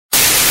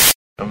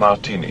A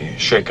martini,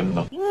 shaken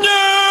not.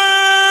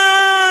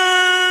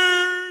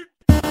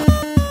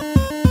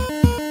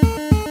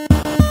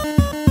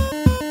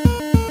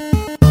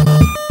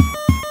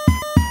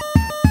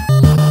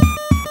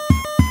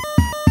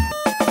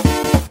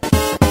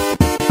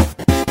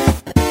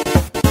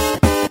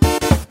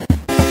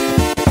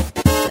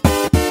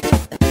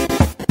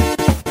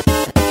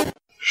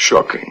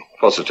 Shocking.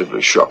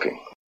 Positively shocking.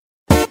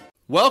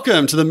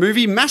 Welcome to the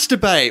Movie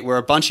Masturbate, where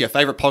a bunch of your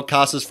favourite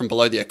podcasters from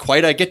below the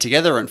equator get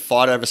together and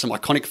fight over some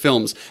iconic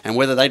films and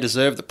whether they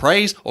deserve the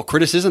praise or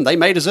criticism they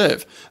may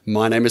deserve.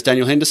 My name is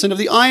Daniel Henderson of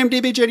the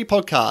IMDb Journey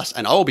podcast,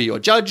 and I will be your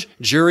judge,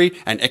 jury,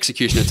 and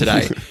executioner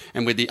today.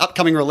 And with the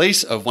upcoming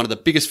release of one of the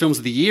biggest films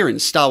of the year in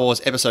Star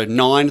Wars Episode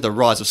 9, The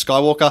Rise of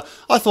Skywalker,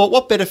 I thought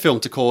what better film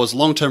to cause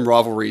long-term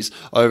rivalries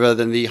over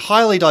than the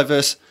highly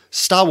diverse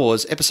Star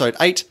Wars Episode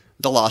 8,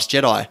 The Last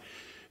Jedi.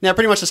 Now,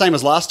 pretty much the same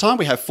as last time,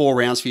 we have 4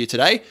 rounds for you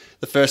today.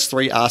 The first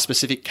 3 are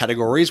specific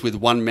categories with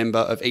one member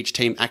of each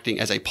team acting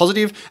as a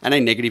positive and a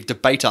negative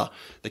debater.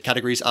 The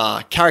categories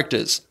are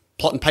characters,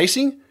 plot and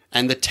pacing,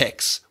 and the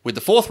text, with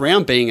the 4th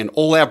round being an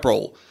all-out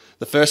brawl.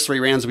 The first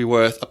 3 rounds will be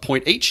worth a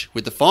point each,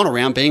 with the final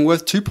round being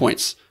worth 2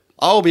 points.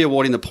 I will be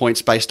awarding the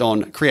points based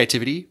on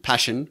creativity,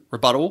 passion,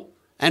 rebuttal,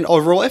 and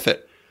overall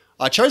effort.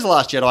 I chose The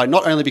Last Jedi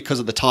not only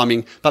because of the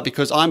timing, but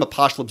because I'm a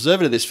partial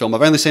observer to this film.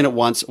 I've only seen it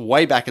once,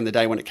 way back in the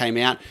day when it came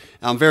out.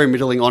 I'm very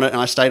middling on it,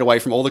 and I stayed away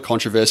from all the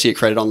controversy it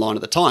created online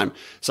at the time.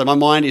 So my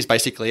mind is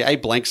basically a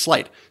blank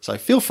slate. So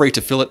feel free to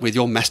fill it with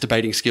your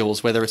masturbating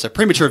skills, whether it's a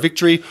premature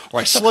victory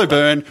or a slow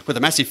burn with a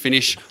massive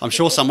finish. I'm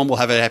sure someone will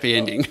have a happy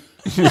ending.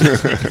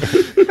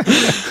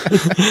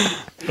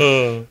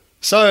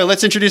 So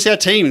let's introduce our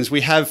teams.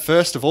 We have,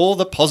 first of all,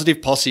 the Positive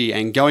Posse,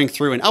 and going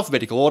through in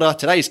alphabetical order,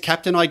 today's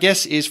captain, I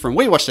guess, is from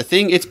We Watched a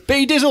Thing. It's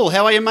B Dizzle.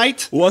 How are you,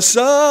 mate? What's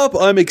up?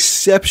 I'm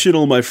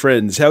exceptional, my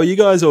friends. How are you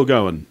guys all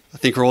going? I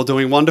think we're all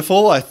doing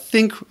wonderful. I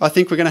think we're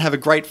going to have a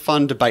great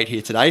fun debate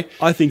here today.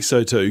 I think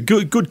so too.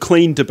 Good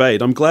clean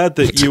debate. I'm glad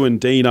that you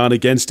and Dean aren't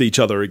against each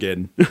other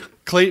again.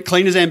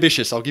 Clean is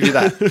ambitious, I'll give you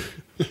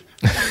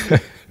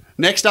that.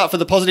 Next up for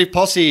the Positive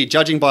Posse,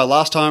 judging by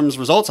last time's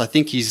results, I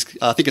think it's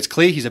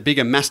clear he's a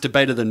bigger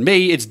masturbator than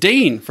me. It's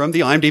Dean from the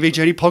IMDb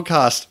Journey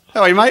podcast.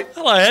 How are you, mate?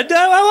 Hello, Ed.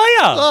 How are you?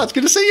 Oh, it's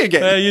good to see you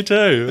again. Yeah, you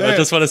too. Yeah. I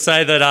just want to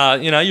say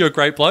that you're a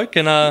great bloke,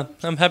 and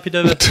I'm happy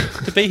to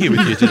be here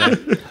with you today.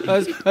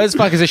 Those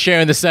fuckers are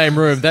sharing the same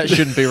room. That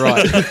shouldn't be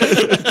right.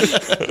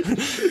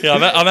 Yeah,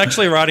 I'm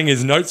actually writing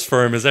his notes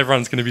for him as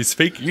everyone's going to be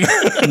speaking.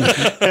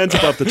 Hands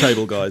above the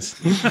table, guys.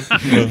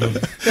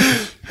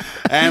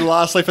 And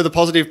lastly, for the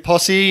Positive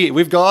Posse,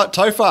 we've got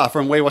Topher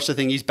from We Watch the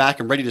Thing. He's back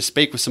and ready to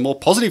speak with some more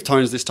positive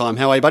tones this time.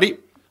 How are you, buddy?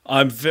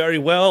 I'm very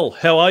well.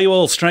 How are you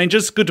all,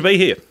 strangers? Good to be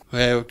here.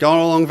 We're going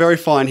along very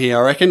fine here,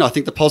 I reckon. I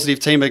think the positive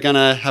team are going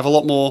to have a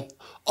lot more,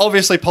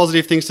 obviously,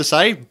 positive things to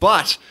say,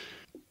 but...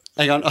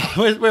 Hang on,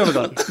 where have I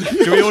gone?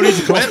 Do we all need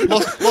to comment?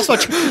 Lost my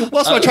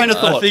train of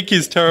thought. I think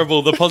he's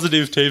terrible. The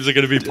positive teams are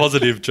going to be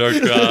positive, joke.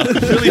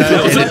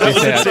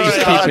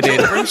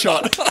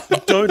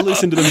 Don't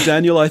listen to them,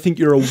 Daniel. I think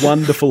you're a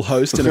wonderful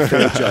host and a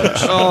fair judge.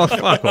 Oh,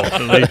 fuck off.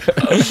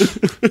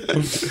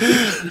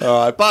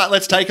 All right, but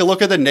let's take a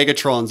look at the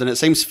Negatrons, and it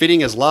seems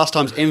fitting as last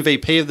time's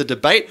MVP of the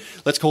debate.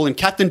 Let's call him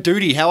Captain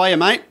Duty. How are you,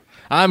 mate?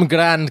 I'm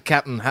grand,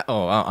 Captain.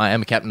 I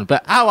am a captain,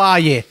 but how are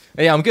you?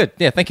 Yeah, I'm good.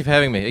 Yeah, thank you for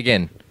having me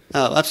again.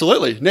 Oh,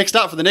 absolutely. Next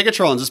up for the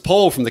Negatrons is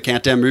Paul from the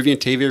Countdown Movie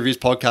and TV Reviews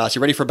podcast.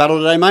 You ready for a battle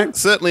today, mate?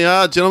 Certainly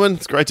are, gentlemen.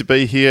 It's great to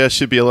be here.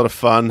 Should be a lot of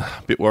fun.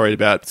 A bit worried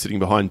about sitting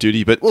behind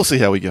Duty, but we'll see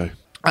how we go.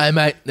 Hey,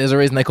 mate, there's a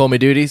reason they call me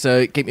Duty,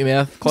 so keep your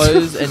mouth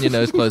closed and your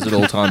nose closed at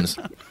all times.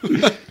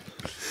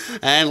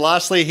 And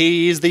lastly,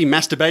 he is the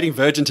masturbating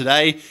virgin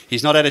today.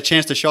 He's not had a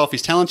chance to show off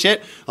his talent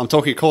yet. I'm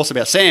talking, of course,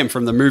 about Sam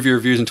from the Movie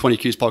Reviews and 20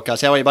 Qs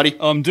podcast. How are you, buddy?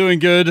 I'm doing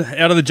good.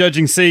 Out of the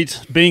judging seat,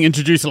 being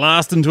introduced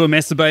last into a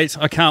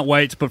masturbate. I can't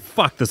wait, but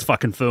fuck this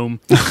fucking film.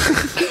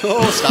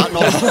 Starting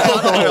off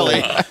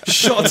early.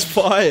 Shots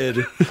fired.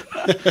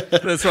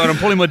 That's right, I'm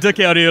pulling my dick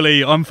out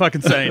early. I'm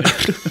fucking saying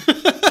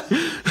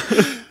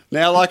it.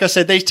 Now, like I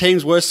said, these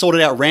teams were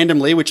sorted out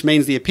randomly, which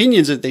means the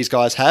opinions that these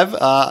guys have,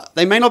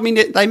 they may not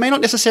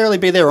necessarily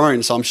be their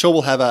own. So I'm sure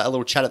we'll have a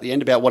little chat at the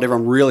end about what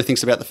everyone really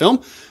thinks about the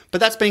film. But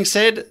that's being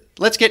said,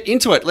 let's get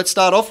into it. Let's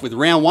start off with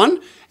round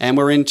 1, and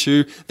we're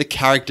into the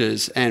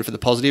characters. And for the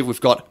positive, we've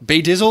got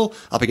B Dizzle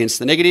up against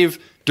the negative,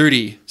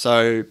 Duty.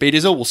 So B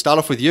Dizzle, we'll start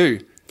off with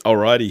you.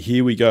 Alrighty,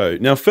 here we go.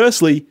 Now,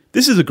 firstly,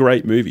 this is a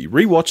great movie.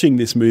 Rewatching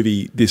this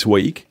movie this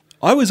week,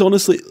 I was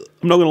honestly,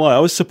 I'm not going to lie, I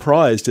was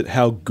surprised at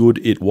how good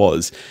it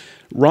was.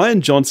 Rian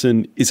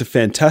Johnson is a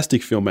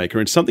fantastic filmmaker,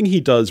 and something he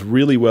does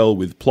really well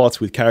with plots,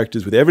 with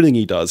characters, with everything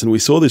he does, and we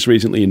saw this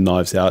recently in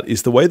Knives Out,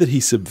 is the way that he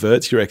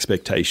subverts your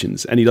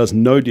expectations, and he does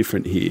no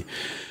different here.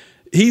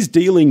 He's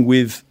dealing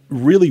with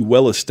really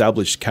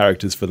well-established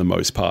characters for the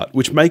most part,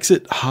 which makes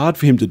it hard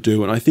for him to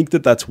do, and I think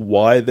that that's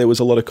why there was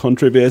a lot of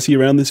controversy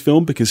around this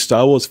film, because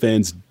Star Wars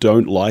fans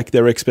don't like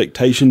their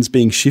expectations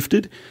being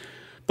shifted.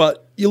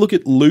 But you look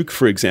at Luke,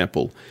 for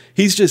example.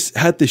 He's just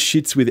had the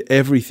shits with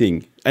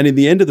everything. And in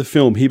the end of the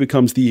film, he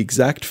becomes the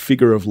exact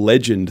figure of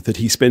legend that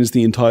he spends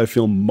the entire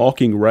film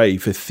mocking Rey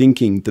for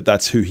thinking that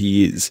that's who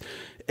he is.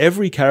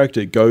 Every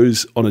character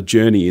goes on a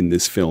journey in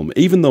this film,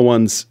 even the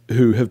ones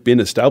who have been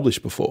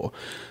established before.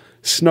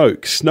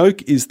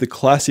 Snoke is the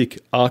classic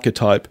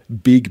archetype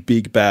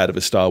big bad of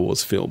a Star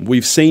Wars film.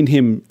 We've seen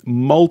him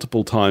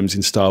multiple times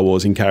in Star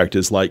Wars in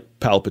characters like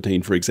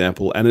Palpatine, for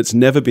example, and it's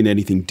never been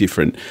anything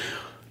different.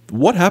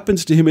 What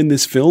happens to him in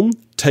this film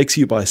takes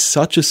you by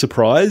such a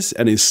surprise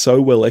and is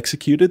so well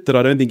executed that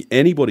I don't think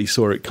anybody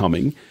saw it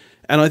coming.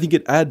 And I think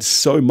it adds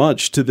so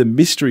much to the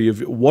mystery of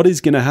what is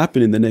going to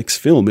happen in the next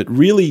film. It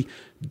really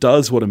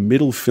does what a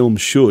middle film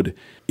should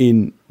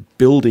in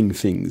building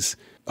things.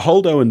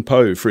 Holdo and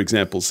Poe, for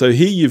example. So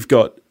here you've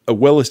got a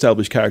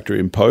well-established character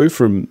in Poe,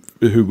 from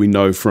who we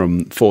know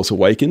from Force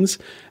Awakens,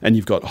 and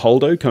you've got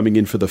Holdo coming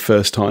in for the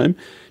first time.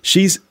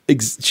 She's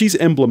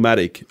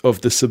emblematic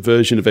of the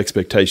subversion of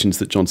expectations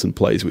that Johnson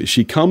plays with.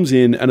 She comes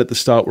in, and at the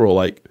start we're all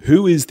like,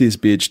 who is this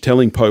bitch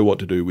telling Poe what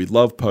to do? We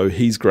love Poe,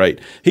 he's great.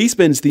 He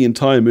spends the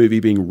entire movie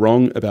being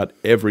wrong about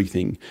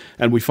everything,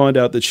 and we find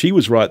out that she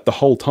was right the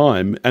whole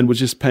time and was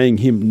just paying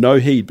him no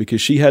heed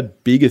because she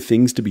had bigger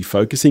things to be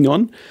focusing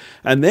on.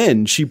 And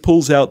then she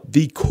pulls out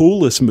the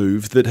coolest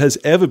move that has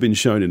ever been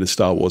shown in a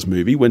Star Wars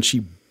movie when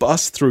she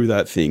busts through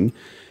that thing.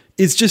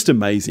 It's just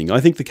amazing. I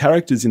think the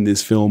characters in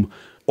this film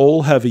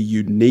all have a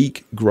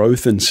unique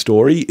growth and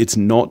story. It's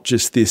not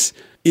just this,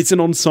 it's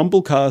an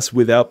ensemble cast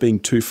without being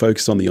too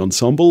focused on the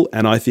ensemble,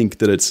 and I think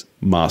that it's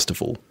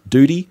masterful.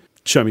 Duty,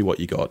 show me what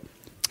you got.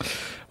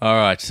 All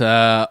right.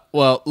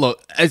 Well,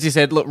 look, as you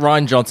said,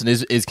 Rian Johnson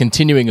is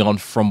continuing on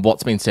from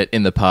what's been said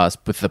in the past,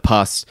 with the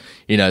past,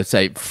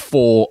 say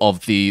 4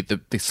 of the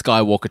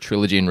Skywalker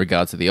trilogy in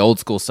regards to the old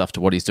school stuff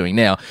to what he's doing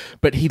now.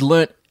 But he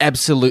learnt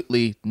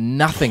absolutely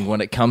nothing when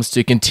it comes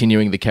to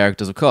continuing the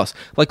characters, of course.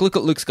 Like, look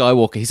at Luke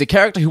Skywalker. He's a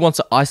character who wants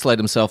to isolate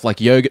himself like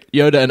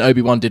Yoda and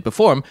Obi-Wan did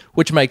before him,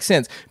 which makes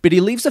sense. But he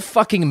leaves a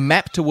fucking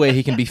map to where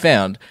he can be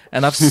found.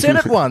 And I've said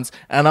it once,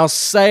 and I'll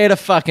say it a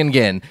fucking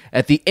again.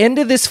 At the end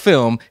of this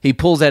film, he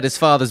pulls out his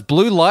father's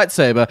blue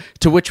lightsaber,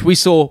 to which we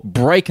saw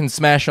break and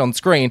smash on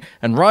screen,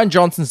 and Rian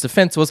Johnson's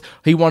defense was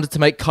he wanted to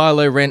make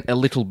Kylo Ren a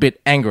little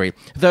bit angry.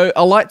 Though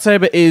a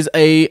lightsaber is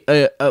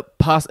it's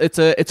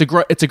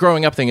a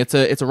growing up thing. It's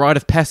a rite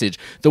of passage.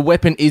 The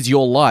weapon is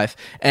your life,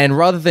 and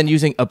rather than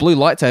using a blue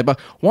lightsaber,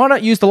 why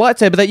not use the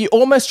lightsaber that you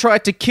almost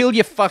tried to kill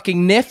your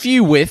fucking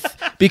nephew with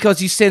because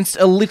you sensed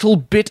a little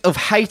bit of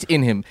hate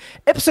in him?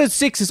 Episode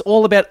 6 is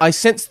all about I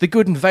sense the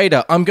good in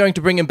Vader, I'm going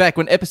to bring him back,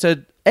 when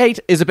episode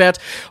 8 is about,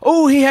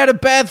 oh, he had a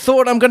bad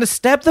thought, I'm going to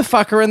stab the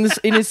fucker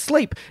in his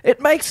sleep.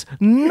 It makes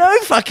no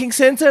fucking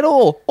sense at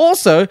all.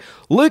 Also,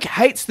 Luke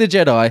hates the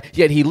Jedi,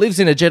 yet he lives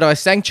in a Jedi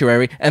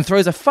sanctuary and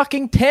throws a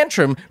fucking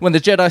tantrum when the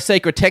Jedi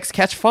sacred texts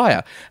catch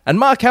fire. And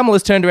Mark Hamill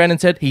has turned around and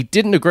said he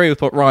didn't agree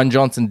with what Rian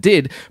Johnson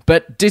did,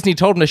 but Disney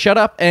told him to shut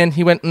up, and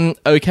he went,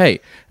 okay.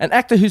 An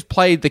actor who's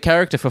played the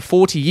character for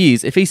 40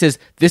 years, if he says,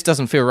 this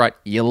doesn't feel right,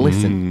 you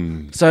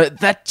listen. So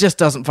that just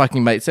doesn't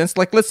fucking make sense.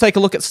 Like, let's take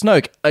a look at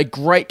Snoke, a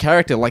great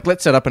character. Like,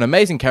 let's set up an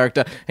amazing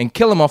character and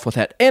kill him off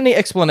without any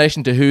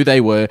explanation to who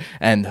they were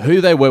and who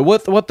they were,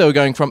 what they were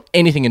going from,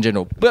 anything in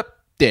general. But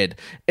dead.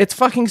 It's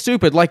fucking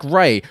stupid. Like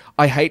Rey,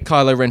 I hate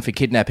Kylo Ren for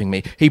kidnapping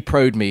me. He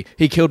probed me.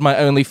 He killed my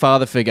only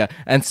father figure.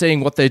 And seeing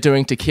what they're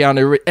doing to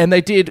Keanu Reeves, and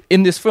they did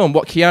in this film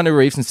what Keanu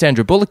Reeves and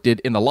Sandra Bullock did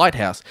in The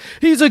Lighthouse.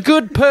 He's a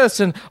good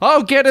person.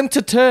 I'll get him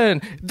to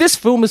turn. This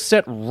film is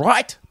set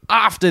right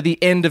after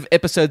the end of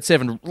episode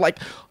 7. Like,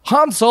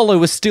 Han Solo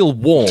was still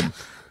warm.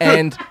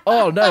 And,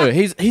 oh no,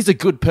 he's a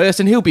good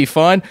person, he'll be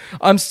fine.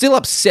 I'm still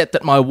upset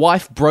that my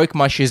wife broke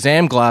my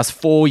Shazam glass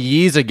 4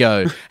 years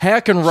ago. How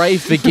can Rey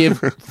forgive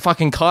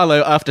fucking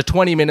Kylo after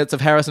 20 minutes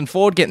of Harrison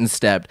Ford getting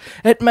stabbed?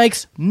 It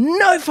makes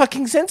no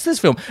fucking sense, this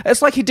film.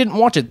 It's like he didn't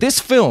watch it. This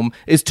film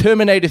is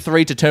Terminator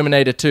 3 to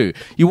Terminator 2.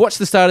 You watch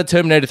the start of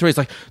Terminator 3, it's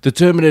like, the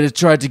Terminator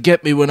tried to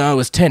get me when I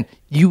was 10.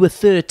 You were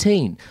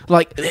 13.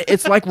 Like,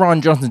 it's like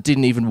Rian Johnson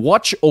didn't even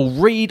watch or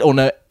read or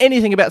know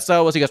anything about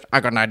Star Wars. He goes,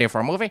 I got an idea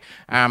for a movie.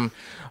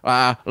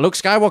 Luke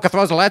Skywalker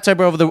throws a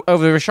lightsaber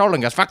over his shoulder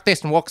and goes, fuck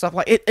this, and walks up.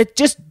 Like,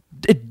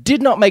 it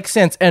did not make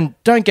sense. And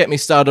don't get me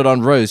started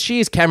on Rose. She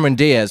is Cameron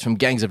Diaz from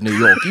Gangs of New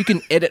York. You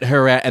can edit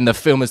her out and the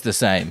film is the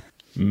same.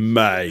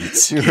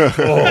 Mate.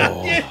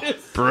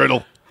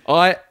 Brutal.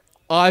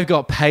 I've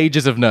got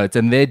pages of notes,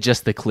 and they're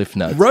just the cliff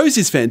notes. Rose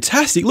is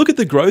fantastic. Look at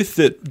the growth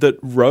that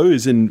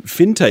Rose and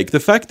Finn take. The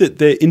fact that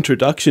their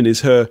introduction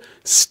is her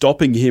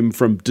stopping him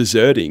from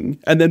deserting,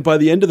 and then by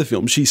the end of the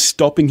film, she's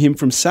stopping him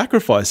from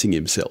sacrificing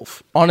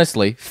himself.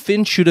 Honestly,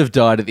 Finn should have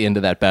died at the end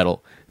of that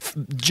battle.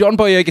 John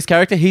Boyega's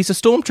character, he's a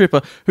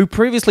stormtrooper who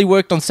previously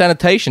worked on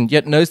sanitation,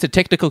 yet knows the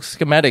technical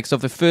schematics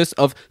of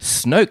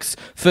Snoke's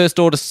first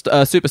order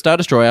Super Star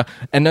Destroyer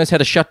and knows how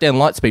to shut down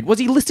light speed. Was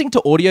he listening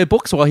to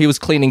audiobooks while he was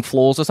cleaning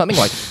floors or something?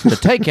 Like, to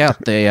take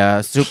out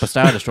the Super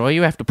Star Destroyer,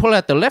 you have to pull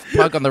out the left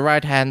plug on the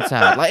right-hand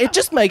side. Like, it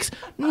just makes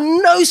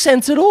no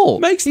sense at all.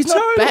 He's not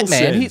total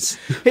Batman. sense.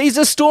 He's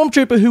a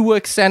stormtrooper who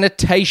works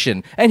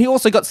sanitation, and he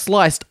also got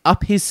sliced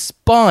up his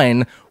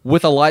spine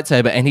with a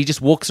lightsaber, and he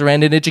just walks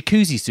around in a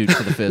jacuzzi suit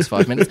for the first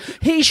 5 minutes.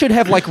 He should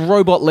have like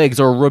robot legs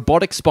or a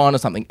robotic spine or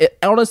something. It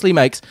honestly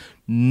makes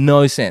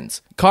no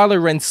sense.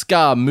 Kylo Ren's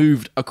scar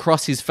moved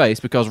across his face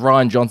because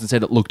Rian Johnson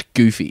said it looked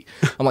goofy.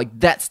 I'm like,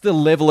 that's the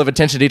level of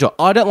attention to detail.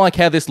 I don't like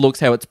how this looks,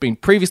 how it's been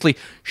previously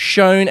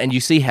shown, and you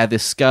see how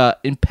this scar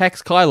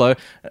impacts Kylo.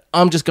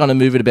 I'm just going to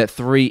move it about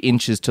 3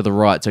 inches to the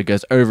right so it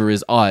goes over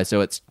his eye,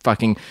 so it's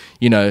fucking,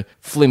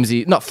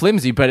 flimsy. Not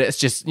flimsy, but it's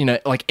just,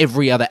 like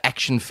every other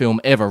action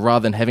film ever,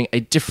 rather than having a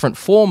different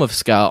form of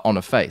scar on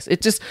a face.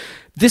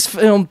 This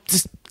film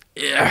just...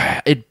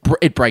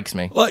 It breaks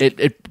me.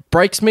 It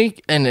breaks me,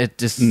 and it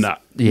just... No.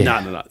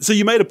 So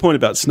you made a point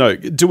about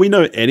Snoke. Do we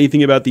know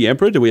anything about the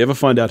Emperor? Do we ever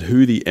find out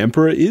who the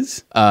Emperor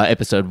is?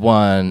 Episode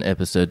 1,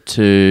 Episode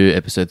 2,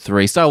 Episode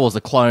 3. Star Wars, The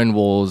Clone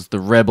Wars,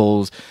 The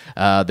Rebels.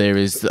 There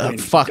is a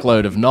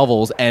fuckload of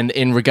novels. And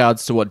in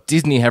regards to what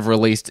Disney have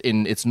released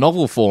in its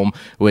novel form,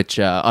 which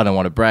I don't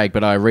want to brag,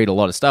 but I read a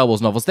lot of Star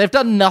Wars novels, they've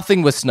done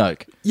nothing with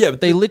Snoke. Yeah,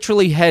 but they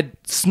literally had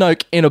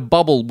Snoke in a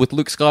bubble with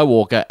Luke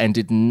Skywalker and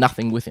did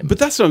nothing with him. But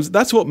that's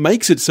what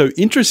makes it so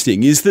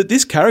interesting, is that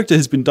this character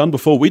has been done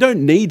before. We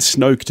don't need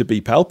Snoke to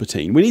be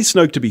Palpatine. We need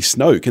Snoke to be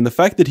Snoke. And the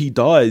fact that he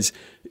dies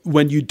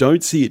when you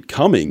don't see it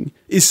coming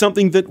is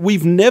something that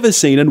we've never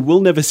seen and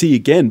will never see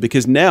again,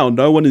 because now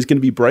no one is going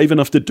to be brave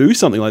enough to do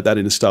something like that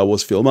in a Star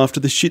Wars film after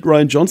the shit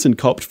Rian Johnson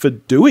copped for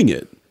doing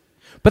it.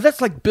 But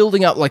that's like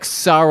building up like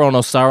Sauron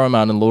or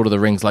Saruman in Lord of the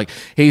Rings. Like,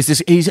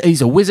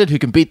 he's a wizard who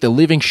can beat the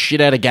living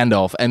shit out of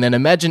Gandalf. And then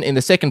imagine in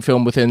the second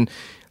film, within,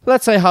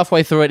 let's say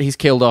halfway through it, he's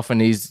killed off,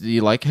 and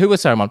you're like, who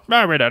was Saruman?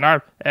 No, we don't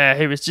know.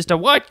 He was just a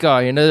white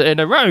guy in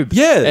a robe.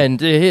 Yeah. And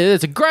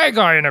there's a grey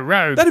guy in a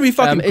robe. That'd be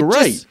fucking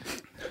great.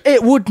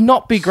 It would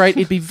not be great.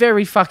 It'd be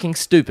very fucking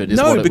stupid.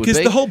 No, because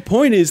the whole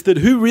point is that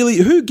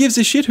who gives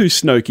a shit who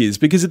Snoke is?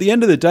 Because at the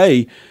end of the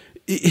day,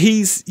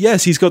 he's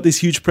got this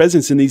huge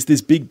presence and he's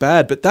this big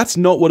bad, but that's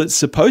not what it's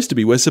supposed to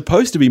be. We're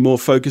supposed to be more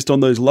focused on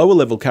those lower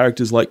level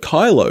characters like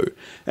Kylo,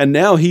 and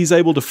now he's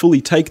able to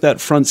fully take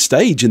that front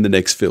stage in the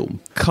next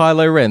film.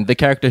 Kylo Ren, the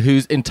character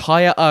whose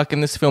entire arc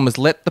in this film is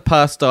let the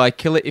past die,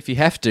 kill it if you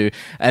have to,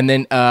 and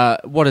then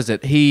what is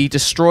it? He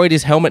destroyed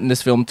his helmet in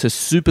this film to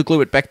super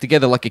glue it back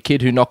together like a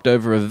kid who knocked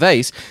over a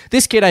vase.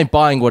 This kid ain't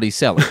buying what he's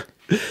selling.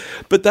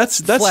 But that's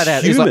flat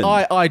out. human. He's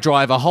like, I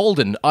drive a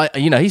Holden.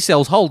 He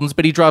sells Holdens,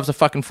 but he drives a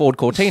fucking Ford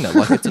Cortina.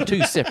 Like, it's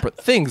two separate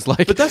things.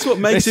 Like, but that's what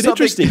makes it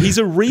interesting. He's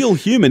a real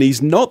human.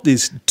 He's not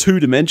this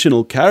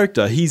two-dimensional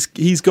character. He's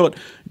got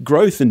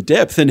growth and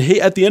depth, and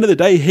at the end of the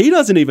day, he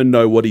doesn't even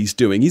know what he's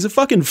doing. He's a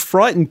fucking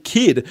frightened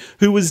kid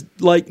who was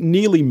like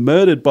nearly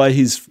murdered by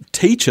his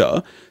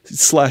teacher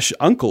 /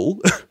 uncle.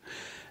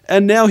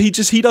 And now he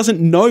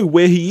doesn't know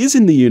where he is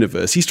in the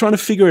universe. He's trying to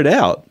figure it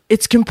out.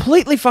 It's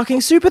completely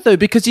fucking stupid, though,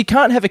 because you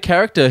can't have a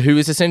character who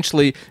is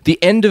essentially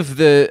the end of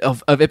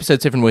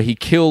episode 7 where he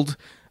killed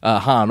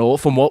Han, or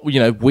from what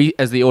we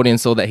as the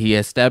audience saw that he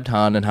has stabbed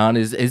Han and Han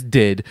is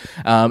dead,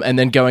 and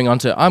then going on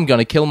to, I'm going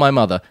to kill my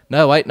mother.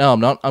 No, wait, no, I'm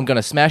not. I'm going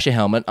to smash a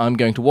helmet. I'm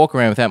going to walk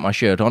around without my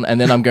shirt on,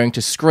 and then I'm going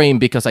to scream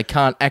because I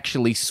can't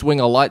actually swing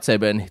a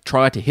lightsaber and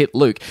try to hit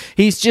Luke.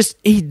 He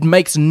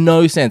makes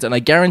no sense, and I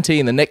guarantee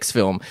in the next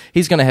film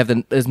he's going to have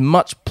as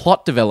much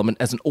plot development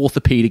as an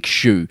orthopedic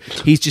shoe.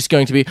 He's just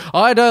going to be,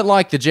 I don't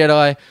like the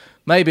Jedi.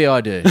 Maybe I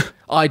do.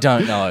 I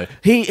don't know.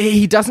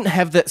 He doesn't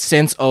have that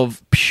sense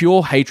of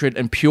pure hatred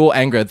and pure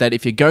anger that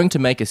if you're going to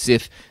make a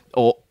Sith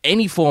or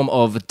any form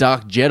of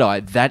dark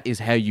Jedi, that is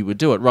how you would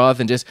do it, rather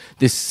than just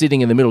this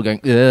sitting in the middle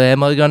going,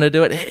 am I going to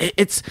do it?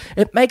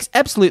 It makes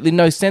absolutely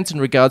no sense in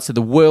regards to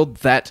the world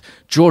that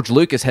George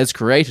Lucas has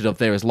created of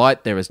there is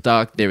light, there is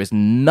dark, there is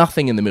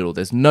nothing in the middle.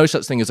 There's no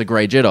such thing as a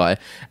grey Jedi.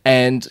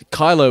 And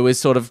Kylo is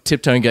sort of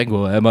tiptoeing going,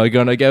 well, am I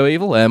going to go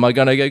evil? Am I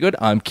going to go good?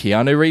 I'm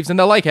Keanu Reeves in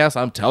the lake house.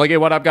 I'm telling you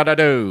what I'm going to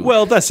do.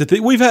 Well, that's the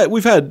thing. We've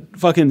had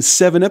fucking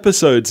 7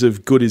 episodes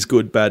of good is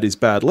good, bad is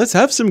bad. Let's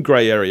have some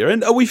grey area.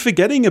 And are we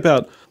forgetting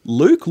about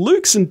Luke?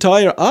 Luke's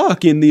entire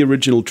arc in the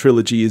original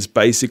trilogy is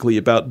basically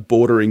about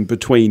bordering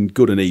between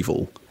good and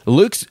evil.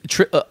 Luke's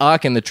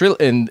arc in the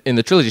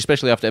trilogy,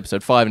 especially after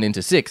episode 5 and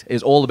into 6,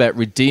 is all about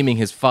redeeming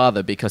his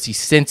father because he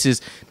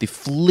senses the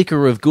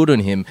flicker of good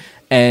in him,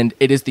 and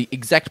it is the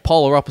exact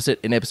polar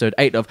opposite in episode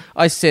 8 of,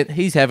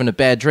 he's having a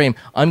bad dream,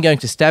 I'm going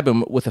to stab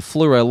him with a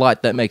fluoro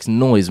light that makes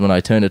noise when I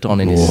turn it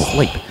on in his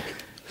sleep.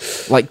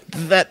 Like,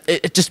 that,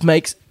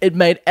 it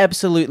made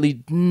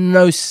absolutely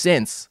no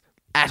sense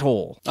at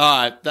all.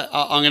 All right,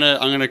 I'm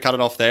gonna cut it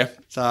off there.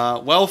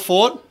 Well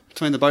fought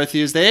between the both of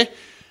yous there.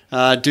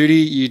 Duty,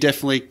 you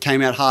definitely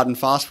came out hard and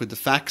fast with the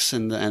facts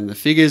and the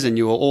figures, and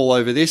you were all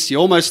over this. You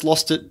almost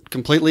lost it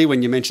completely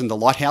when you mentioned the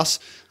lighthouse.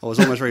 I was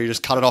almost ready to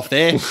just cut it off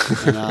there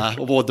and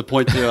award the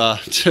point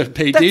to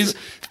Pete Diz.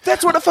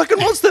 That's what it fucking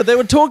was, though. They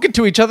were talking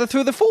to each other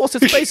through the Force.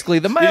 It's basically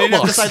the You didn't have to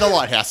mailbox. say the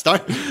lighthouse.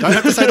 Don't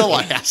have to say the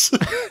lighthouse.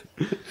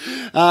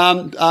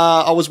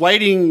 I was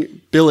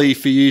waiting, Billy,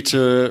 for you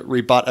to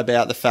rebut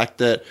about the fact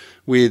that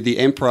with the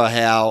Emperor,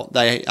 how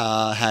they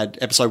had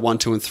episode 1,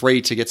 2, and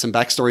 3 to get some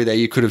backstory there.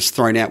 You could have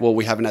thrown out, well,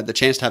 we haven't had the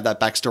chance to have that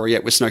backstory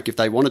yet with Snoke if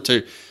they wanted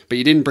to, but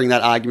you didn't bring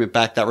that argument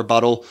back, that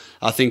rebuttal.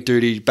 I think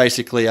Duty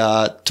basically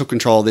took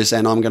control of this,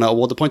 and I'm going to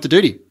award the point to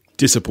Duty.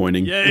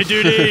 Disappointing. Yay,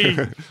 Duty!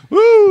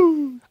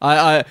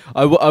 I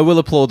will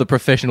applaud the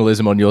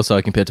professionalism on your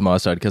side compared to my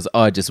side, because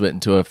I just went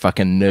into a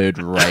fucking nerd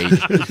rage.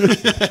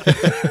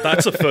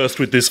 That's a first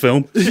with this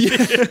film.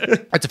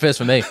 That's a first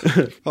for me.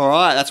 All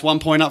right, that's 1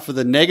 point up for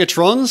the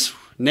Negatrons.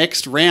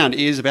 Next round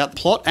is about the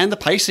plot and the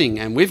pacing,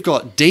 and we've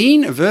got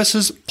Dean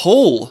versus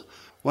Paul.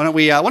 Why don't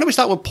we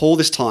start with Paul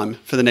this time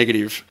for the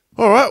negative?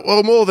 All right,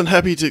 well, more than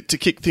happy to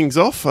kick things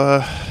off.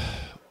 I'm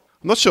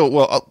not sure.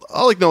 Well,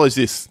 I'll acknowledge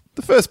this.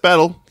 The first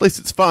battle, at least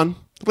it's fun.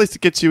 At least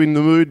it gets you in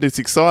the mood and it's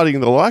exciting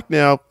and the like.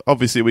 Now,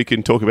 obviously, we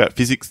can talk about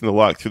physics and the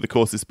like through the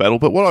course of this battle,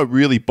 but what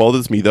really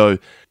bothers me, though,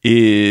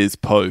 is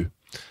Poe.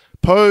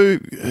 Poe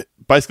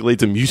basically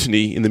leads a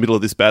mutiny in the middle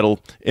of this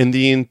battle, and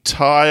the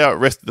entire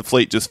rest of the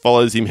fleet just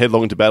follows him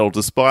headlong into battle,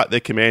 despite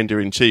their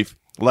commander-in-chief,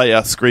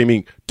 Leia,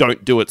 screaming,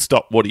 "Don't do it,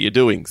 stop, what are you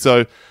doing?"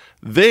 So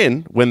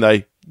then, when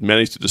they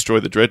manage to destroy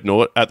the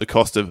Dreadnought at the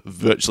cost of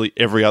virtually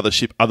every other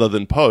ship other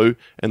than Poe,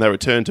 and they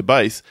return to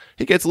base,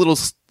 he gets a little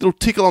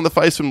tickle on the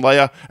face from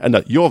Leia,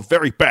 and "You're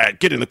very bad,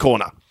 get in the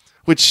corner."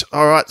 Which,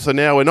 all right, so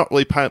now we're not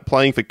really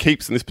playing for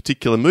keeps in this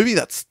particular movie.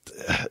 That's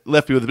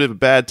left me with a bit of a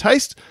bad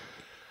taste.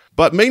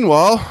 But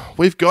meanwhile,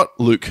 we've got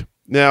Luke.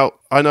 Now,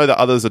 I know that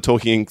others are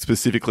talking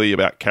specifically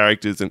about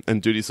characters,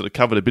 and Duty sort of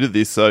covered a bit of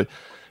this,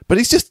 but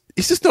he's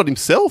just not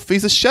himself.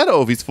 He's a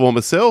shadow of his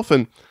former self,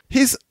 and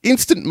his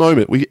instant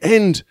moment, we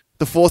end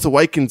The Force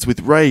Awakens with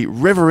Rey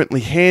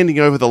reverently handing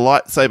over the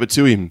lightsaber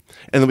to him,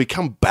 and then we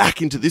come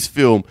back into this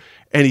film,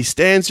 and he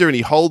stands there and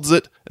he holds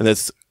it, and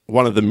there's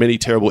one of the many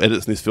terrible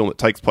edits in this film that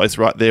takes place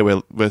right there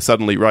where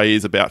suddenly Rey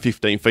is about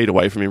 15 feet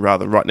away from him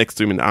rather than right next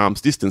to him in arm's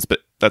distance,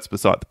 but that's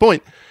beside the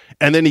point.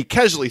 And then he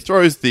casually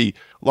throws the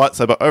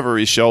lightsaber over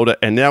his shoulder,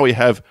 and now we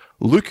have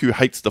Luke who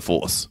hates the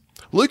Force.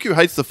 Luke who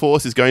hates the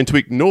Force is going to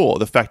ignore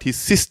the fact his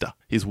sister,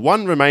 his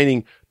one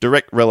remaining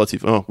direct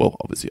relative,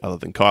 obviously other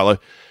than Kylo,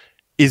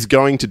 is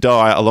going to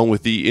die along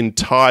with the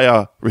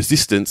entire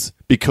Resistance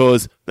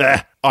because,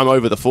 I'm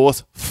over the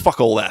Force, fuck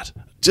all that.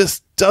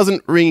 Just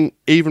doesn't ring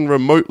even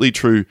remotely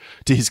true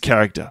to his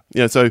character.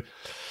 So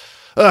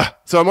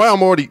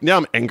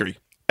I'm angry.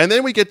 And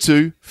then we get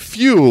to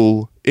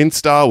fuel in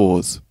Star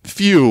Wars.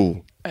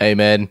 Fuel.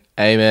 Amen.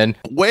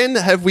 When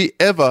have we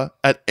ever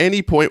at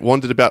any point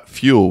wondered about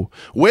fuel?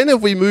 When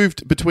have we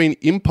moved between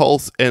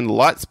impulse and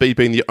light speed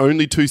being the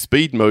only two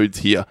speed modes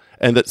here,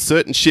 and that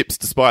certain ships,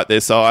 despite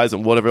their size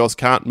and whatever else,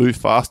 can't move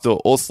faster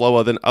or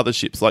slower than other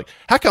ships? Like,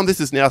 how come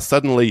this is now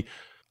suddenly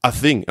a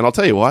thing? And I'll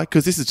tell you why,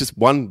 because this is just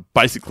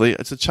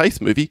it's a chase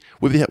movie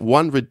with that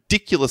one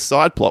ridiculous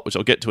side plot, which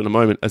I'll get to in a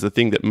moment, as a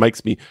thing that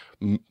makes me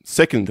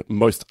second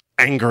most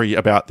angry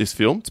about this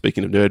film.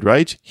 Speaking of nerd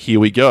rage,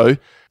 here we go.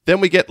 Then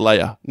we get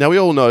Leia. Now, we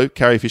all know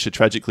Carrie Fisher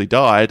tragically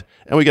died,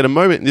 and we get a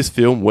moment in this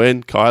film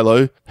when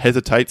Kylo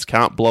hesitates,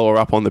 can't blow her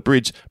up on the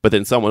bridge, but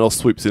then someone else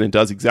swoops in and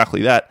does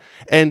exactly that.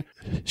 And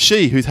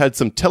she, who's had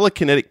some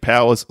telepathy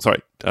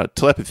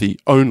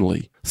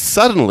only,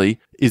 suddenly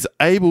is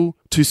able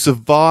to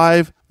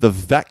survive the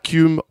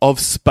vacuum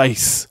of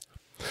space,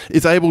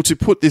 is able to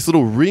put this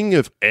little ring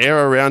of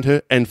air around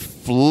her and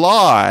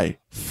fly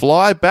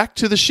back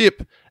to the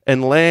ship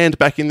and land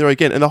back in there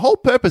again. And the whole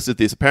purpose of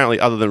this, apparently,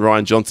 other than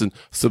Rian Johnson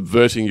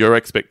subverting your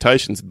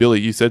expectations, Billy,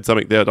 you said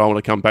something there that I want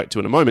to come back to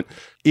in a moment,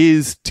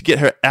 is to get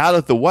her out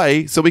of the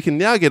way so we can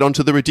now get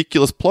onto the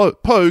ridiculous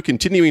Poe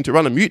continuing to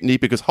run a mutiny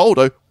because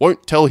Holdo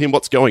won't tell him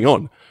what's going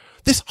on.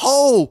 This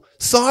whole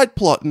side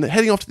plot and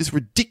heading off to this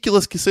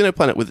ridiculous casino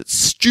planet with its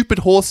stupid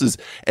horses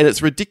and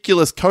its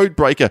ridiculous code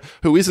breaker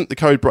who isn't the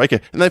code breaker,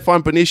 and they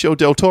find Benicio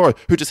del Toro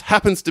who just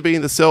happens to be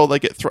in the cell. They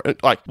get thrown.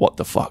 Like, what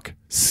the fuck?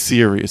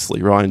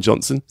 Seriously, Rian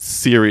Johnson?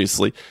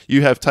 Seriously?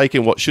 You have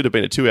taken what should have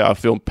been a 2-hour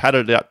film,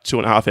 padded it out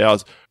 2.5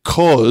 hours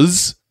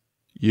because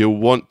you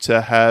want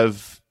to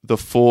have the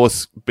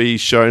Force be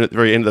shown at the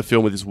very end of the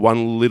film with this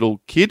one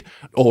little kid,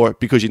 or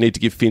because you need to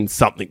give Finn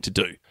something to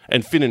do.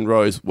 And Finn and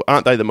Rose,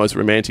 aren't they the most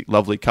romantic,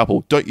 lovely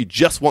couple? Don't you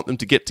just want them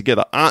to get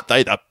together? Aren't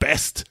they the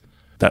best?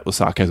 That was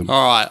sarcasm.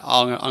 All right,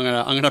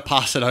 I'm gonna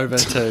pass it over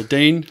to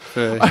Dean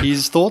for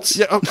his thoughts.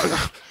 Yeah,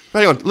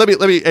 Hang on, let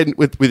me end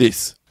with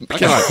this.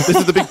 Can I? This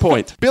is the big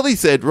point. Billy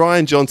said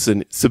Rian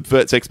Johnson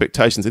subverts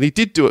expectations, and he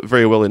did do it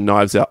very well in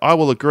Knives Out. I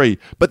will agree.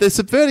 But they're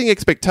subverting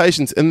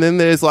expectations, and then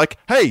there's like,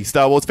 hey,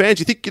 Star Wars fans,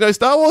 you think you know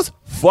Star Wars?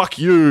 Fuck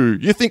you.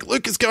 You think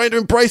Luke is going to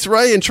embrace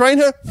Rey and train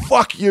her?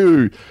 Fuck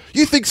you.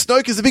 You think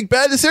Snoke is a big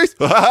bad in the series?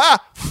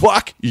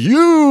 Fuck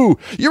you.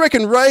 You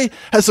reckon Rey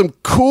has some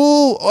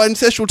cool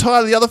ancestral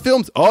tie to the other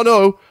films? Oh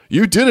no.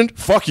 You didn't.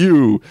 Fuck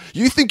you.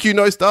 You think you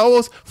know Star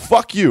Wars?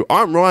 Fuck you.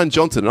 I'm Rian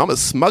Johnson, and I'm a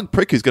smug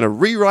prick who's going to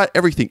rewrite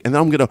everything, and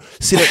then I'm going to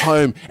sit at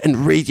home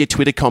and read your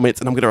Twitter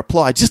comments, and I'm going to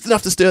reply just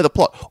enough to stir the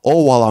plot,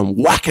 all while I'm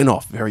whacking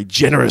off very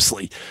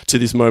generously to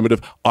this moment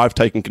of I've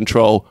taken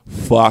control.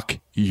 Fuck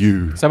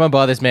you. Someone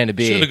buy this man a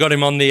beer. Should have got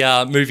him on the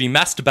movie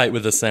Masturbate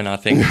with us then, I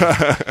think.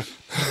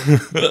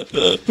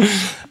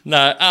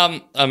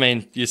 No, I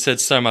mean, you said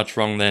so much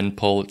wrong then,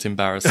 Paul. It's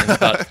embarrassing.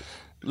 But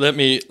let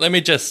me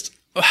just...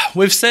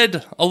 We've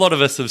said, a lot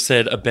of us have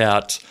said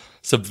about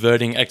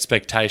subverting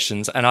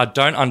expectations, and I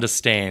don't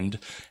understand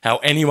how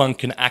anyone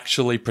can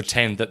actually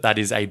pretend that that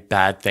is a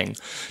bad thing.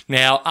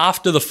 Now,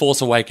 after The Force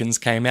Awakens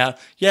came out,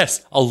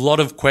 yes, a lot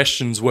of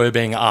questions were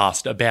being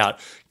asked about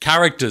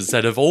characters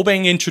that have all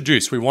been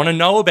introduced. We want to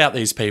know about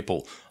these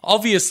people.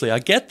 Obviously, I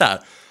get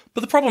that.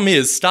 But the problem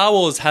is, Star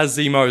Wars has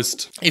the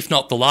most, if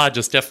not the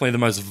largest, definitely the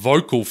most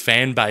vocal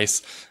fan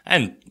base,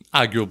 and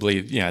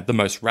arguably, the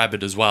most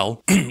rabid as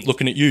well.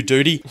 Looking at you,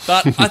 Duty.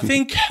 But I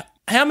think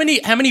how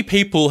many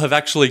people have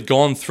actually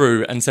gone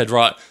through and said,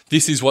 right,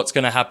 this is what's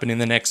going to happen in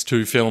the next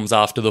 2 films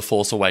after The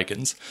Force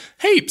Awakens?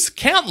 Heaps,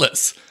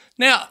 countless.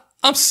 Now,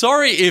 I'm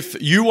sorry if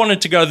you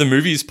wanted to go to the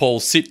movies, Paul,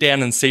 sit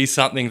down and see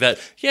something that,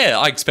 yeah,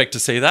 I expect to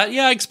see that.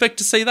 Yeah, I expect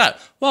to see that.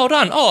 Well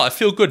done. Oh, I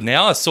feel good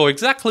now. I saw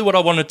exactly what I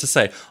wanted to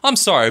say. I'm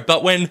sorry,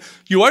 but when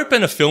you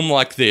open a film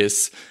like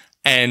this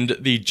and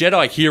the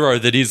Jedi hero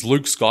that is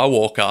Luke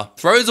Skywalker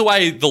throws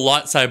away the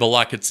lightsaber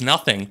like it's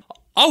nothing,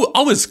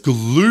 I was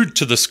glued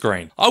to the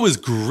screen. I was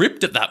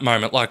gripped at that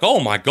moment like, oh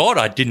my God,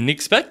 I didn't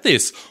expect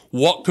this.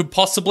 What could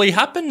possibly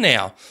happen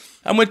now?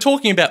 And we're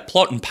talking about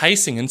plot and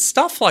pacing and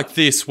stuff like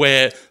this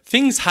where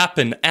things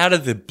happen out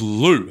of the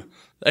blue.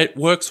 It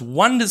works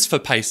wonders for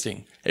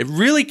pacing. It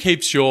really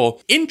keeps your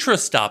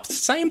interest up.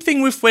 Same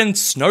thing with when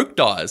Snoke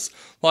dies.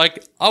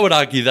 Like, I would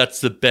argue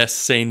that's the best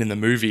scene in the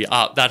movie.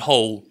 That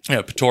whole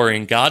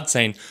Praetorian Guard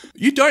scene.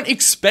 You don't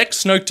expect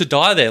Snoke to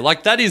die there.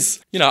 Like, that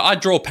is, I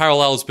draw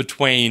parallels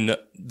between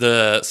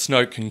the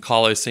Snoke and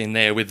Kylo scene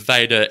there with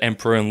Vader,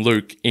 Emperor, and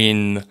Luke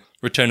in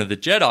Return of the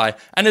Jedi,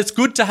 and it's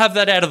good to have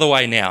that out of the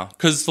way now,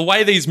 because the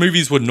way these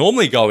movies would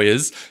normally go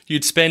is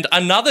you'd spend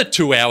another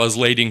 2 hours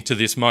leading to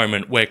this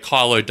moment where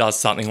Kylo does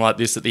something like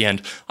this at the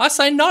end. I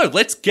say no,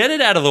 let's get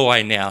it out of the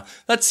way now.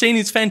 That scene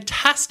is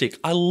fantastic.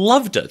 I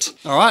loved it.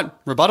 All right,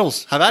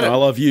 rebuttals. Have at it. I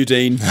love you,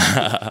 Dean.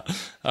 All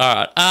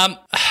right.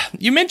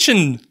 You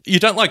mentioned you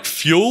don't like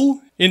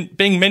fuel in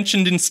being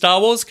mentioned in Star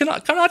Wars. Can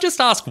I just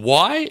ask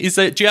why?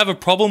 Do you have a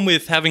problem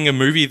with having a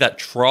movie that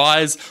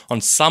tries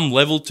on some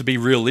level to be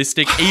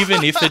realistic,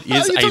 even if it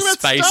is a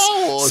space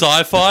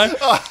sci-fi?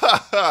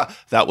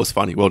 That was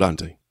funny. Well done,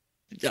 Dean.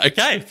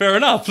 Okay, fair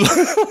enough.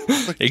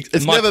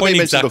 It's never been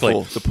mentioned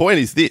before. The point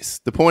is this.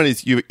 The point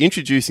is you're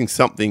introducing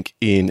something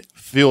in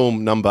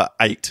film number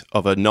 8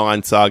 of a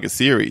 9 saga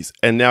series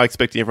and now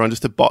expecting everyone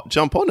just to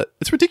jump on it.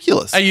 It's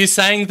ridiculous. Are you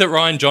saying that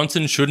Rian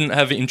Johnson shouldn't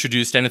have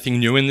introduced anything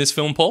new in this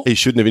film, Paul? He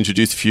shouldn't have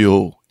introduced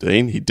fuel,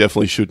 Dean. He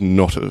definitely should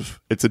not have.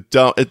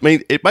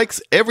 It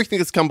makes everything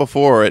that's come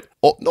before it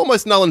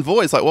almost null and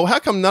void. It's like, well, how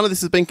come none of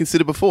this has been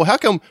considered before? How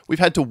come we've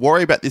had to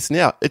worry about this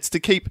now? It's to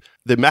keep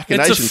the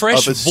machinations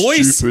of a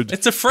voice.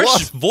 It's a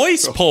fresh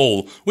voice,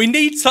 Paul. We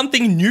need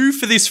something new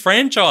for this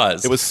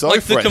franchise. It was so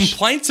like fresh the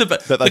complaints of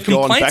it. that they've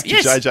gone back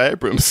to J.J.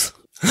 Abrams.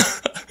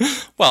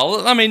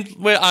 Well, I mean,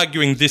 we're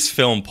arguing this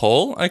film,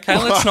 Paul. Okay,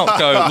 let's not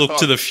go look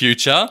to the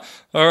future.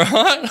 All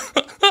right.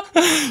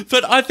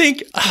 But I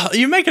think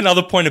you make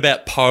another point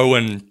about Poe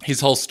and his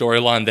whole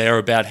storyline there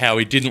about how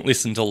he didn't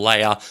listen to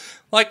Leia.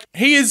 Like,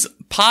 he is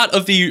part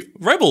of the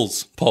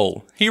rebels,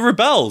 Paul. He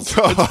rebels.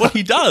 It's what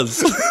he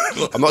does.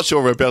 I'm not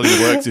sure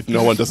rebellion works if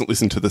no one doesn't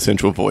listen to the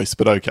central voice,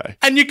 but okay.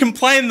 And you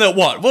complain that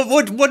what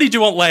did you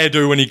want Leia to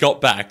do when he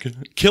got back?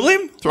 Kill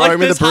him? Throw him in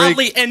the brig. There's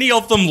hardly any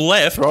of them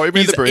left. Throw him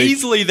in the brig. He's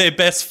easily their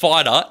best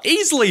fighter.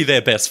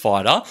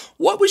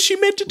 What was she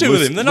meant to do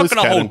with him? They're not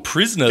going to hold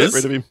prisoners.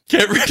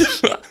 Get rid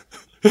of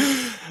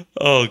him.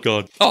 Oh,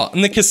 God. Oh,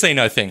 and the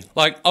casino thing.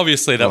 Like,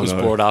 obviously that was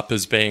brought up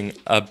as being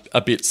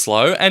a bit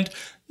slow. And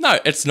no,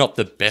 it's not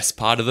the best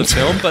part of the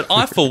film, but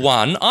I, for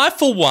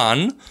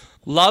one,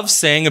 love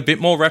seeing a bit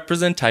more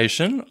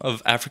representation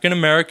of African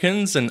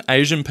Americans and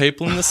Asian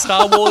people in the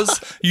Star Wars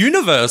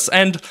universe.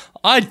 And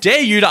I dare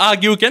you to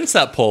argue against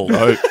that, Paul.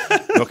 No,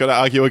 not going to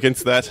argue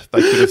against that.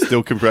 They could have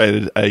still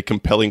created a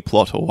compelling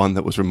plot or one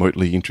that was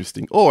remotely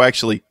interesting or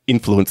actually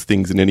influenced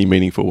things in any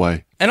meaningful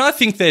way. And I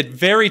think that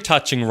very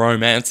touching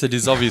romance, it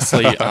is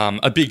obviously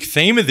a big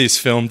theme of this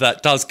film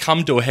that does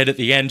come to a head at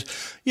the end.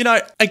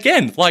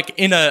 Again, like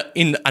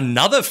in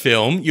another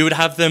film, you would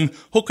have them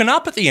hooking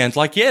up at the end.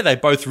 Like, yeah, they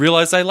both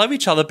realize they love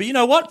each other, but you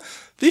know what?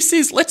 This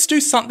is, let's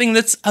do something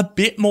that's a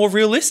bit more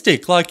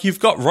realistic. Like, you've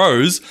got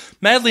Rose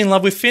madly in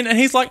love with Finn, and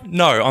he's like,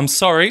 no, I'm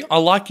sorry, I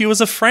like you as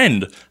a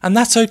friend. And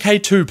that's okay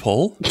too,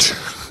 Paul.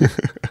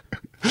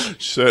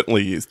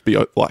 Certainly is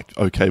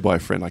okay by a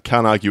friend. I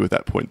can't argue with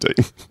that point, Dean.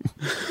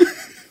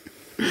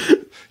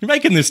 You're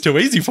making this too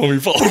easy for me,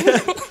 Paul.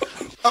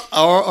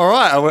 All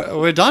right,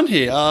 we're done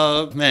here.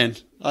 Man,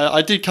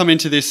 I did come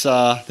into this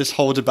this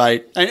whole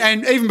debate,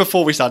 and even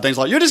before we started, Dean's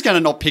like, "You're just going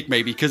to not pick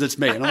me because it's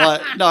me," and I'm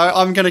like, "No,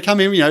 I'm going to come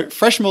in,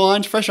 fresh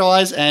mind, fresh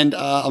eyes." And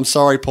I'm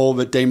sorry, Paul,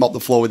 but Dean mopped the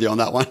floor with you on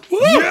that one.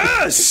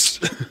 Yes!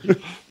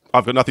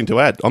 I've got nothing to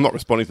add. I'm not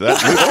responding to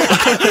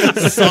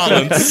that.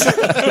 Silence.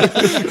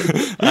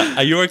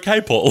 Are you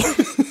okay, Paul?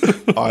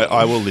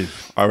 I will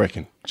live, I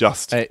reckon.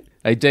 Just.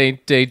 Hey, Dean,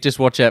 just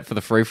watch out for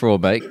the free-for-all,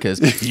 mate, because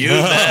He's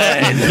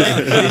got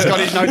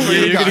his notes ready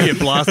to You're go. going to get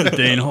blasted,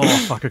 Dean. Oh,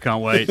 fuck, I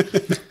can't wait.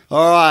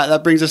 All right,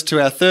 that brings us to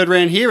our third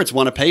round here. It's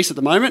one apiece at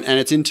the moment, and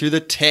it's into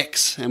the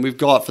techs. And we've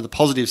got, for the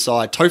positive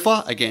side,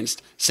 Topher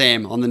against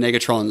Sam on the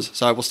Negatrons.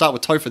 So we'll start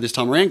with Topher this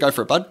time around. Go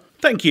for it, bud.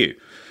 Thank you.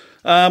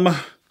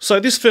 So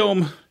this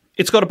film,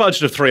 it's got a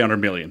budget of 300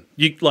 million.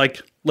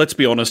 Let's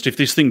be honest, if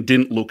this thing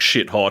didn't look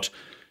shit hot,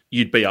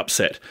 you'd be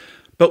upset.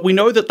 But we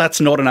know that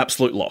that's not an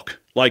absolute lock.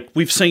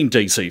 We've seen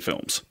DC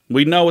films.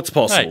 We know it's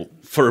possible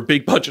for a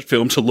big budget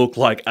film to look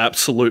like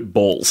absolute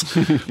balls,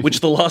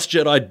 which The Last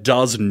Jedi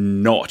does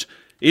not.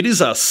 It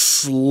is a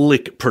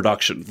slick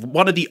production.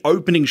 One of the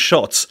opening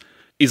shots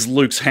is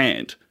Luke's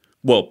hand.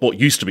 Well, what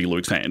used to be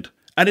Luke's hand.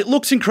 And it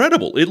looks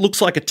incredible. It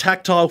looks like a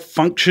tactile,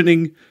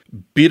 functioning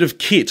bit of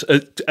kit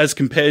as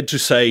compared to,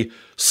 say,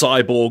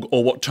 Cyborg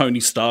or what Tony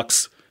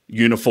Stark's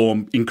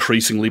uniform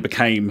increasingly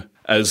became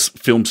as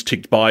films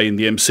ticked by in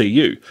the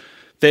MCU.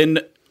 Then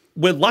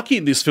we're lucky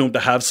in this film to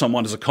have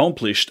someone as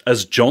accomplished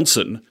as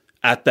Johnson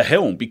at the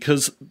helm,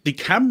 because the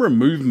camera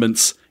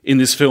movements in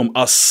this film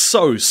are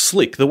so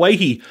slick. The way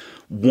he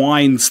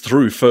winds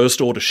through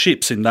First Order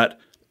ships in that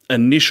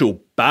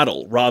initial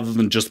battle, rather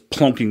than just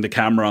plonking the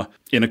camera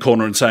in a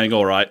corner and saying,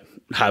 all right,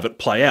 have it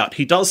play out.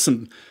 He does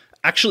some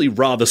actually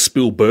rather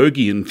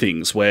Spielbergian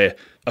things where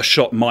a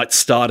shot might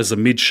start as a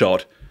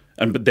mid-shot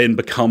but then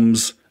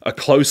becomes a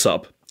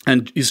close-up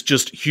and is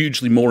just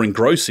hugely more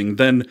engrossing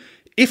than,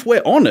 if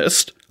we're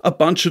honest, a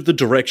bunch of the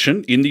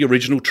direction in the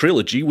original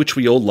trilogy, which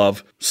we all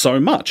love so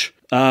much.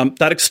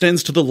 That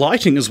extends to the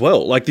lighting as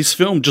well. This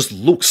film just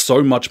looks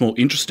so much more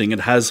interesting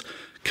and has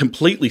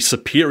completely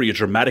superior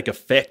dramatic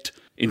effect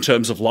in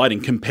terms of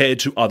lighting compared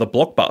to other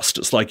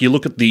blockbusters. You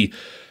look at the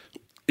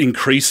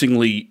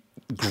increasingly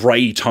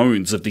grey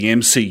tones of the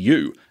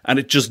MCU, and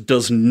it just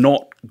does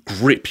not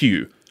grip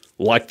you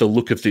like the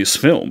look of this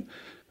film.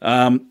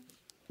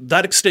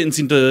 That extends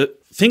into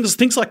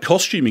things like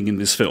costuming in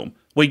this film.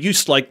 We're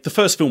used, the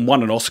first film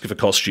won an Oscar for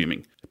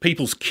costuming.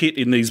 People's kit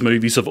in these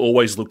movies have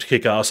always looked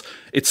kick-ass.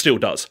 It still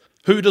does.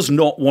 Who does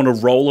not want to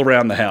roll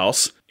around the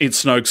house in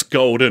Snoke's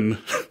golden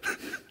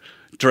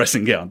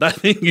dressing gown? That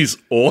thing is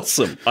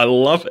awesome. I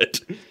love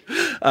it.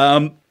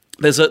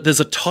 There's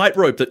a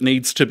tightrope that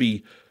needs to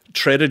be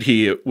treaded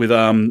here with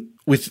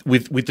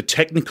the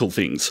technical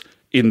things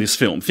in this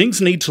film.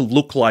 Things need to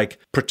look like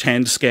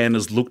pretend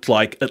scanners looked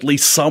like, at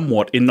least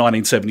somewhat, in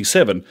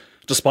 1977,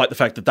 despite the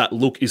fact that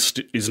look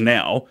is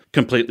now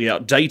completely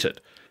outdated.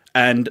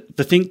 And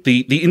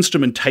the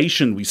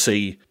instrumentation we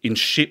see in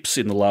ships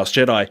in The Last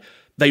Jedi,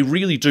 they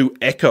really do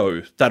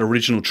echo that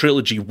original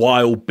trilogy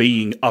while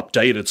being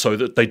updated so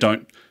that they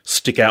don't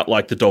stick out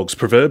like the dog's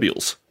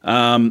proverbials.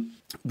 I'm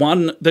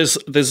going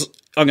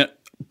to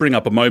bring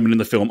up a moment in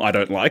the film I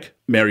don't like.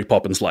 Mary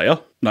Poppins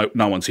Leia.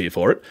 No one's here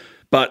for it.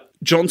 But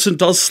Johnson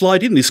does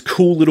slide in this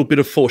cool little bit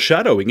of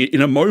foreshadowing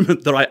in a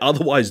moment that I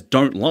otherwise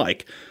don't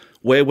like,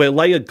 where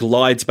Leia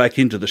glides back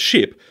into the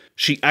ship,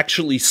 she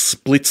actually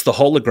splits the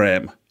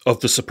hologram of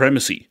the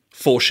Supremacy,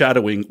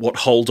 foreshadowing what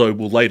Holdo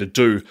will later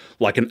do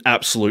like an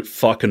absolute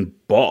fucking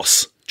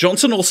boss.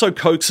 Johnson also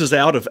coaxes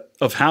out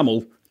of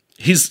Hamill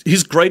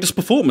his greatest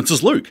performance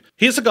as Luke.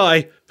 Here's a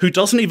guy who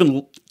doesn't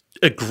even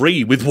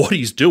agree with what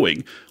he's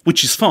doing,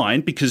 which is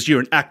fine because you're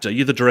an actor,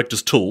 you're the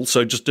director's tool,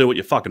 so just do what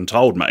you're fucking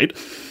told, mate.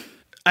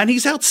 And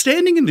he's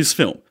outstanding in this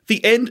film.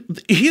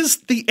 Here's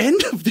the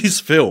end of this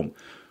film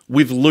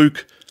with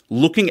Luke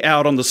looking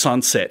out on the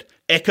sunset,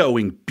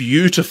 echoing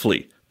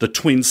beautifully the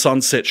twin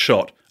sunset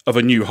shot of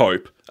A New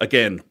Hope.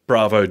 Again,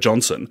 bravo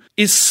Johnson,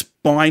 is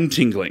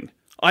spine-tingling.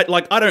 I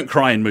don't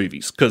cry in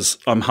movies because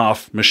I'm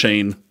half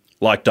machine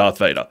like Darth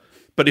Vader.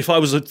 But if I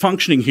was a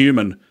functioning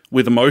human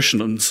with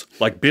emotions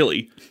like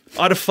Billy,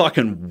 I'd have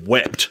fucking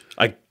wept.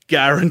 I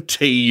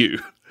guarantee you.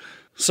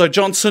 So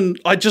Johnson,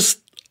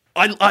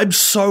 I'm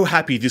so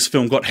happy this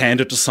film got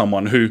handed to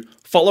someone who,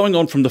 following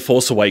on from The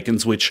Force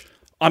Awakens, which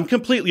I'm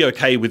completely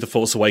okay with The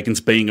Force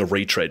Awakens being a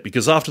retread,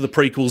 because after the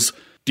prequels,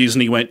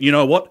 Disney went, you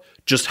know what?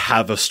 Just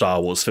have a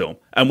Star Wars film.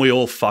 And we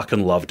all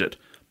fucking loved it.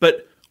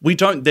 But we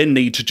don't then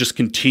need to just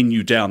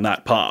continue down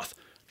that path.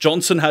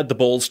 Johnson had the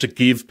balls to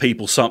give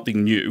people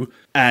something new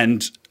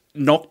and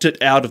knocked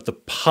it out of the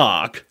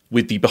park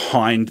with the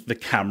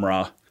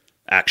behind-the-camera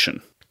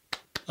action.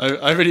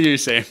 Over to you,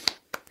 Sam.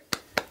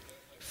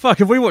 Fuck,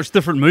 have we watched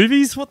different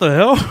movies? What the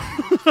hell?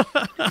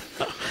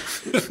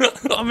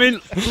 I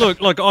mean,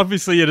 look, like,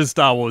 obviously it is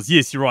Star Wars.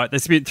 Yes, you're right. They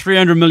spent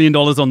 $300 million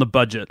on the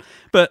budget.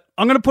 But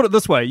I'm going to put it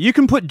this way. You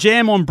can put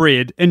jam on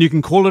bread and you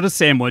can call it a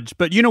sandwich,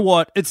 but you know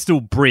what? It's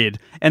still bread.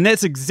 And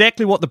that's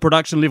exactly what the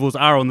production levels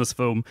are on this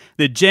film.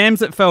 They're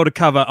jams that fail to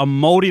cover a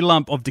moldy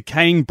lump of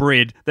decaying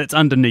bread that's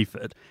underneath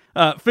it.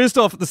 First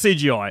off, the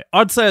CGI.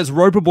 I'd say it's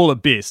ropeable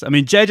at best. I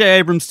mean, J.J.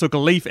 Abrams took a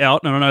leaf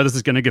out, and I know this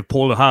is going to give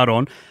Paul a hard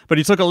on, but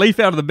he took a leaf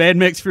out of the Mad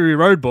Max Fury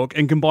Road book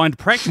and combined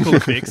practical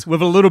effects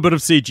with a little bit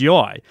of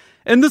CGI.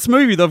 In this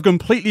movie, they've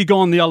completely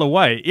gone the other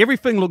way.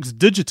 Everything looks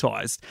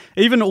digitized.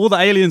 Even all the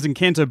aliens in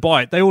Canto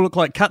Bight, they all look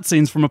like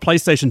cutscenes from a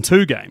PlayStation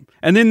 2 game.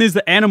 And then there's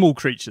the animal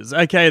creatures,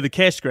 aka the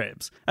cash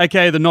grabs,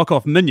 aka the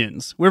knockoff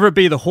minions. Whether it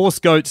be the horse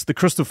goats, the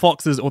crystal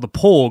foxes, or the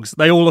porgs,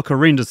 they all look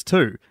horrendous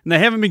too. And they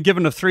haven't been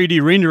given a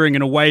 3D rendering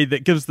in a way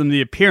that gives them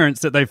the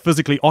appearance that they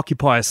physically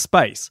occupy a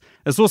space.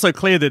 It's also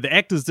clear that the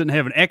actors didn't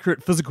have an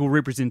accurate physical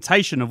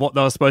representation of what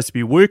they were supposed to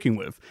be working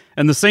with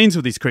in the scenes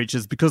with these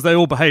creatures because they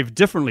all behave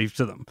differently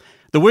to them.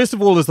 The worst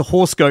of all is the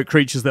horse goat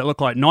creatures that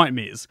look like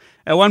nightmares.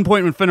 At one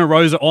point when Finn and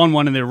Rose are on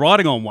one and they're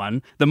riding on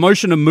one, the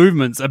motion and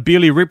movements are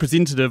barely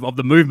representative of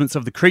the movements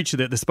of the creature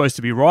that they're supposed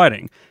to be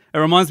riding. It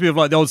reminds me of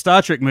like the old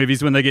Star Trek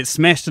movies when they get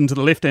smashed into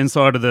the left-hand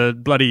side of the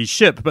bloody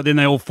ship, but then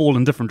they all fall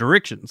in different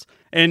directions.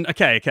 And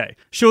okay.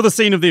 Sure, the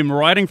scene of them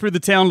riding through the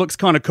town looks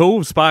kind of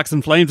cool, sparks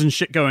and flames and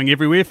shit going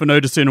everywhere for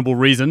no discernible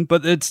reason,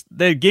 but it's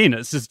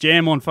just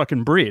jam on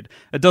fucking bread.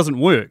 It doesn't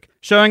work.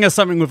 Showing us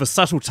something with a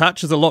subtle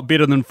touch is a lot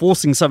better than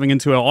forcing something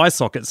into our eye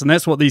sockets, and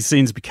that's what these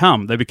scenes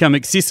become. They become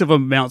excessive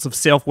amounts of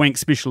self-wank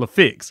special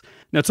effects.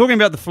 Now, talking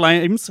about the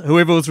flames,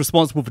 whoever was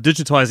responsible for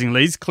digitizing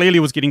these clearly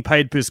was getting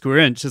paid per square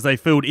inch as they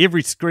filled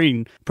every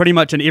screen pretty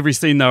much in every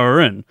scene they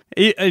were in.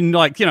 And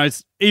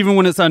even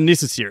when it's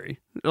unnecessary.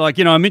 Like,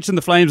 I mentioned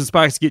the flames and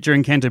sparks you get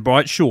during Canto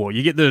Bight. Sure,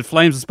 you get the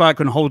flames and spark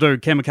when Holdo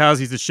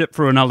kamikazes the ship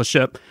through another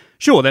ship.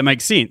 Sure, that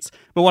makes sense.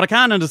 But what I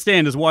can't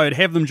understand is why I'd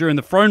have them during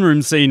the throne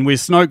room scene where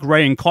Snoke,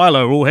 Rey, and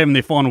Kylo are all having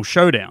their final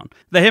showdown.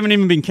 They haven't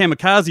even been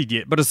kamikazed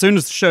yet, but as soon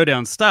as the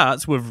showdown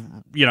starts with,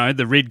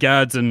 the Red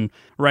Guards and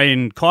Rey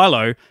and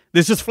Kylo,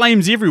 there's just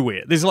flames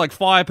everywhere. There's like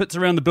fire pits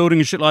around the building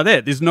and shit like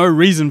that. There's no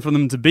reason for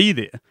them to be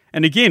there.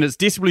 And again, it's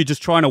desperately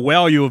just trying to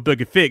wow you with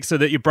big effects so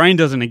that your brain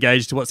doesn't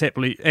engage to what's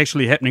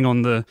actually happening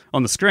on the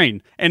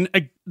screen. And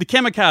the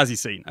kamikaze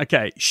scene,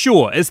 okay,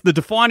 sure, it's the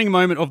defining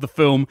moment of the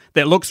film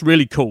that looks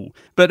really cool.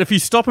 But if you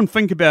stop and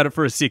think about it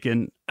for a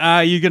second,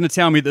 are you going to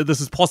tell me that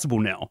this is possible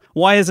now?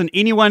 Why hasn't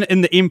anyone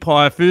in the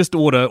Empire, First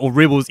Order, or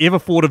Rebels ever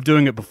thought of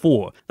doing it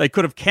before? They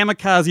could have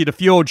kamikazed a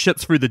few old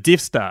ships through the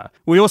Death Star.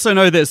 We also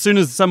know that as soon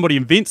as somebody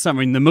invents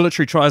something, the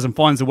military tries and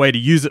finds a way to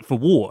use it for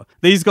war.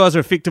 These guys are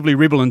effectively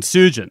rebel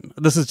insurgent.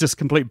 This is just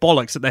complete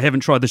bollocks that they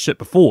haven't tried this shit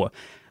before.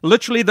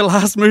 Literally the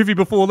last movie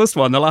before this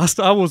one, the last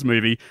Star Wars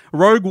movie,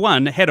 Rogue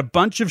One had a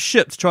bunch of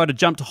ships try to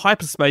jump to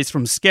hyperspace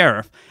from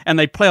Scarif, and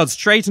they plowed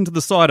straight into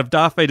the side of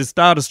Darth Vader's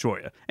Star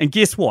Destroyer. And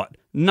guess what?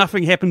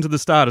 Nothing happened to the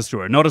Star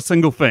Destroyer, not a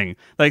single thing.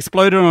 They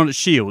exploded on its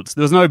shields.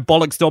 There was no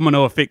bollocks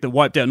domino effect that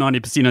wiped out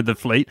 90% of the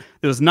fleet.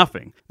 There was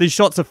nothing. These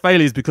shots are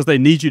failures because they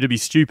need you to be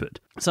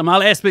stupid. Some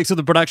other aspects of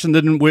the production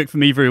that didn't work for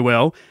me very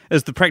well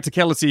is the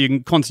practicality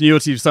and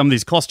continuity of some of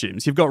these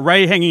costumes. You've got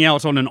Rey hanging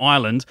out on an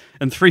island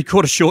in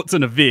 3/4 shorts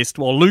and a vest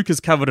while Luke is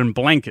covered in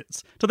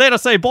blankets. To that I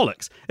say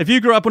bollocks. If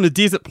you grew up on a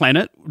desert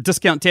planet,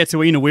 discount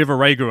Tatooine or wherever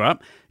Rey grew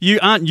up, you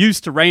aren't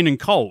used to rain and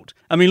cold.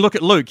 I mean, look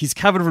at Luke. He's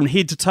covered from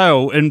head to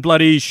toe in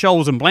bloody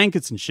shawls and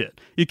blankets and shit.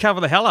 You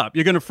cover the hell up.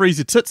 You're going to freeze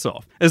your tits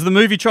off. Is the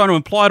movie trying to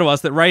imply to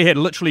us that Rey had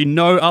literally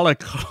no other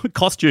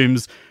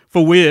costumes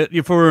for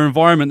her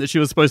environment that she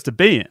was supposed to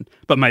be in?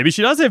 But maybe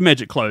she does have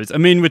magic clothes. I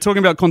mean, we're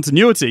talking about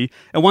continuity.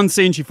 In one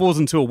scene, she falls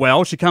into a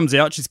well. She comes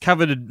out. She's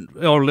covered,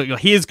 her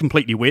hair's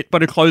completely wet,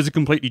 but her clothes are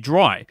completely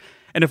dry.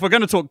 And if we're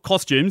going to talk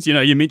costumes,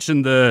 you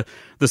mentioned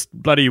this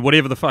bloody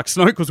whatever the fuck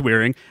Snoke was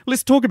wearing.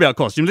 Let's talk about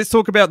costumes. Let's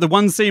talk about the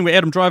one scene where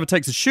Adam Driver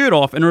takes his shirt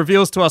off and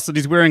reveals to us that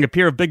he's wearing a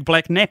pair of big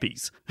black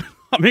nappies.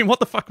 I mean, what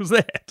the fuck was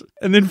that?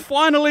 And then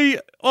finally,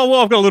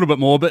 I've got a little bit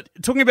more, but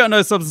talking about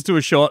no substance to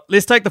a shot,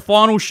 let's take the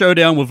final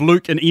showdown with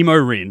Luke and Emo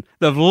Ren.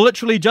 They've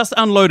literally just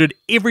unloaded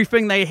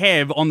everything they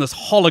have on this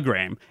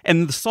hologram,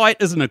 and the site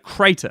is in a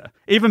crater.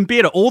 Even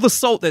better, all the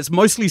salt that's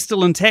mostly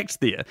still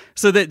intact there,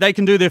 so that they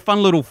can do their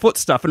fun little foot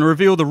stuff and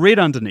reveal the red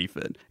underneath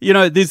it.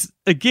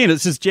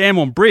 It's just jam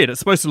on bread. It's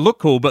supposed to look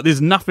cool, but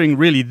there's nothing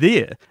really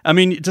there. I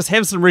mean, just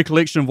have some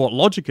recollection of what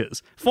logic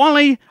is.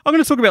 Finally, I'm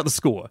going to talk about the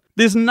score.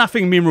 There's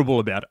nothing memorable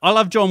about it. I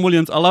love John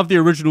Williams. I love the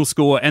original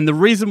score, and the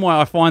reason why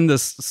I find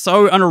this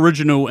so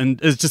unoriginal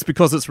is just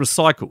because it's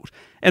recycled.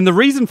 And the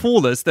reason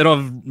for this that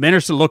I've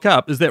managed to look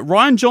up is that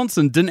Rian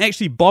Johnson didn't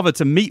actually bother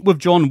to meet with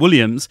John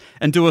Williams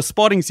and do a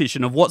spotting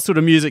session of what sort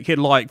of music he'd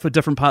like for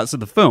different parts of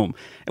the film,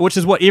 which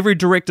is what every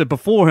director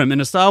before him in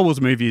a Star Wars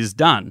movie has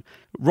done.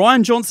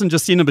 Rian Johnson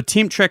just sent him a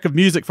temp track of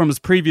music from his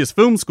previous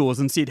film scores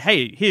and said,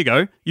 hey, here you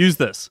go, use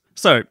this.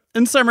 So,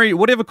 in summary,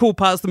 whatever cool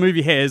parts the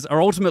movie has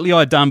are ultimately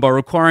done by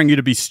requiring you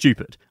to be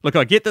stupid. Look,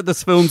 I get that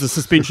this film's a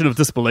suspension of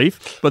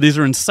disbelief, but these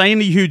are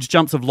insanely huge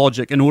jumps of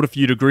logic in order for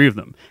you to agree with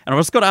them. And I've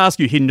just got to ask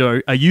you,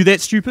 Hendo, are you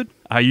that stupid?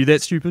 Are you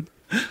that stupid?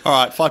 All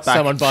right, fight back.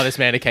 Someone buy this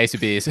man a case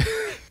of beers.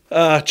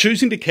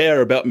 Choosing to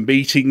care about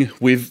meeting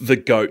with the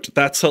GOAT.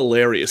 That's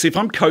hilarious. If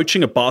I'm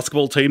coaching a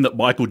basketball team that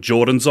Michael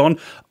Jordan's on,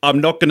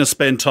 I'm not going to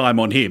spend time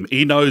on him.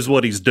 He knows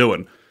what he's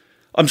doing.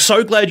 I'm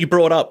so glad you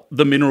brought up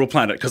the Mineral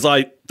Planet, because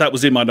that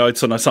was in my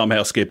notes and I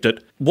somehow skipped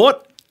it.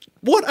 What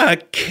a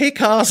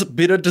kick-ass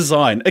bit of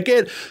design.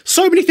 Again,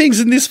 so many things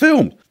in this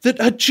film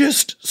that are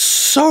just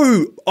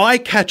so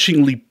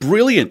eye-catchingly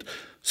brilliant.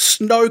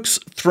 Snoke's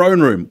throne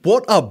room.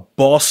 What a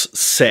boss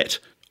set.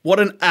 What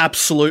an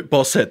absolute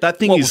boss set. That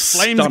thing What, is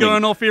with flames stunning.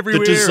 going off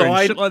everywhere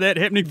and shit like that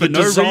happening for no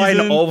reason? The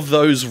design of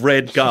those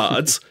red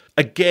guards,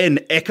 again,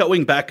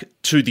 echoing back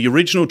to the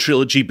original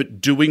trilogy, but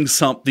doing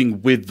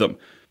something with them.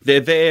 They're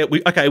there.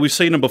 We've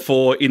seen them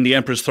before in the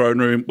Emperor's throne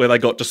room where they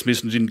got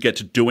dismissed and didn't get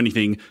to do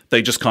anything.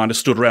 They just kind of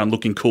stood around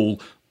looking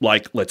cool,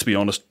 like, let's be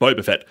honest,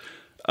 Boba Fett.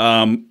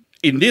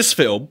 In this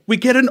film, we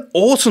get an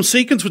awesome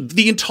sequence.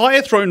 The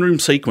entire throne room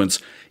sequence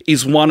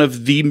is one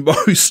of the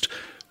most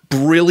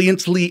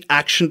brilliantly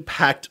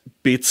action-packed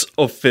bits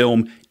of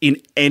film in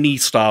any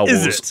Star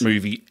Wars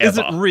movie ever. Is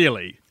it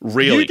really?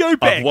 Really. You go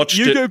back.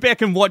 Go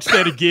back and watch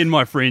that again,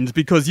 my friends,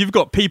 because you've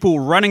got people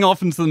running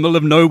off into the middle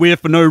of nowhere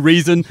for no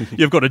reason.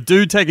 You've got a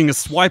dude taking a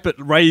swipe at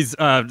Rey's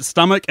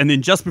stomach, and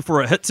then just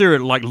before it hits her,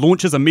 it like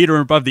launches a meter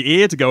above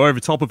the air to go over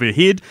top of her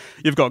head.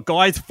 You've got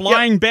guys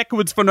flying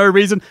backwards for no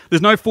reason.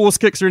 There's no force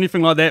kicks or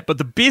anything like that. But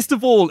the best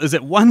of all is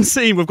that one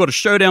scene we've got a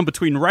showdown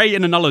between Rey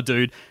and another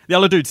dude. The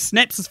other dude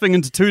snaps his finger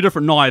into two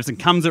different knives and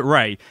comes at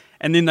Rey.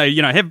 And then they,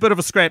 have a bit of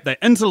a scrap. They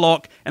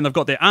interlock, and they've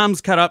got their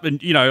arms cut up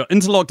and,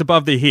 interlocked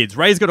above their heads.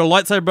 Rey's got a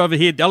lightsaber above her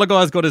head. The other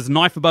guy's got his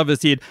knife above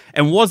his head.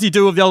 And what's he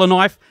do with the other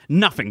knife?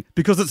 Nothing,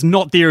 because it's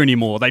not there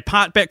anymore. They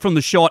part back from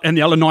the shot, and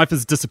the other knife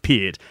has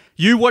disappeared.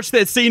 You watch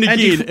that scene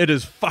again, it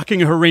is fucking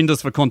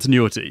horrendous for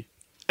continuity.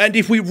 And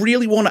if we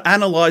really want to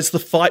analyse the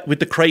fight with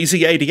the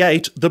Crazy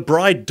 88, the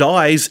bride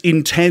dies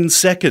in 10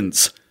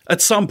 seconds.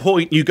 At some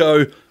point, you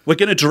go, we're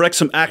going to direct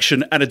some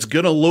action, and it's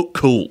going to look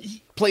cool.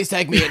 Please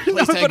tag me in.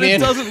 Please tag but me it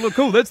in. doesn't look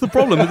cool. That's the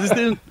problem.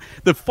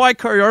 The fight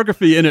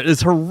choreography in it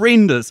is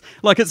horrendous.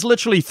 Like, it's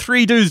literally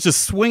three dudes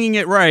just swinging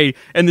at Rey,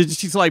 and then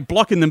she's like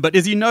blocking them. But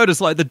as you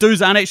notice, like, the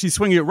dudes aren't actually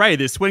swinging at Rey.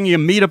 They're swinging a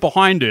meter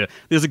behind her.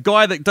 There's a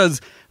guy that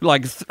does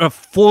like a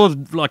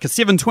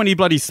 720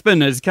 bloody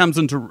spin as he comes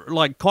into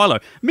like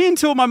Kylo. Me and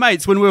two of my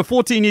mates, when we were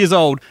 14 years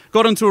old,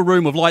 got into a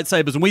room with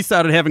lightsabers and we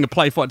started having a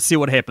play fight to see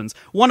what happens.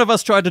 One of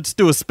us tried to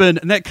do a spin,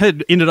 and that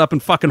kid ended up in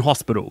fucking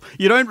hospital.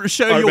 You don't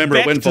show your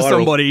back to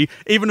somebody,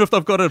 even if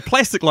they've got a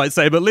plastic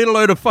lightsaber, let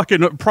alone a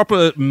fucking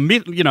proper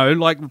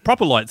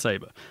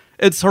lightsaber.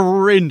 It's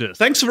horrendous.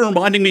 Thanks for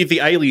reminding me of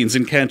the aliens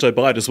in Canto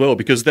Bight as well,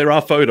 because there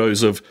are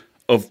photos of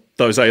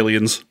those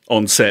aliens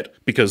on set,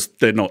 because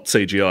they're not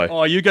CGI.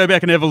 Oh, you go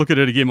back and have a look at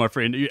it again, my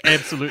friend. You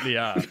absolutely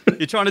are.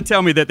 You're trying to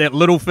tell me that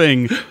little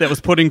thing that was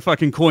putting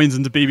fucking coins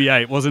into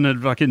BB-8 wasn't a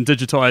fucking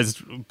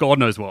digitized God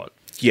knows what.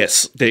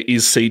 Yes, there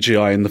is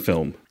CGI in the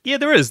film. Yeah,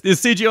 there is.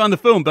 There's CGI in the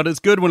film, but it's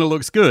good when it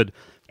looks good.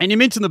 And you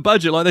mentioned the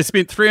budget, like they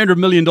spent $300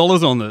 million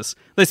on this.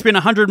 They spent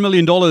 $100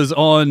 million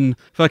on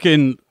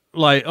fucking,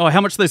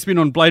 how much did they spend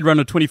on Blade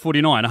Runner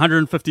 2049?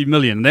 $150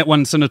 million. That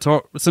one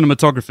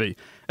cinematography.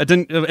 It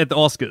didn't at the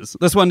Oscars.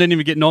 This one didn't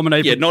even get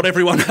nominated. Yeah, not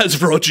everyone has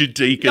Roger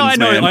Deakins, No, I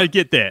know, man. I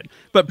get that.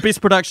 But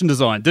Best Production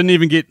Design didn't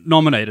even get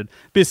nominated.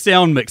 Best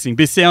Sound Mixing,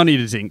 Best Sound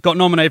Editing, got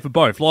nominated for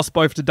both. Lost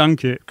both to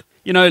Dunkirk.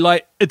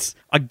 I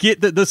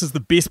get that this is the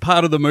best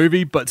part of the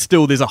movie, but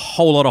still there's a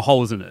whole lot of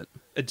holes in it.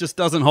 It just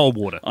doesn't hold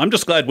water. I'm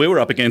just glad we were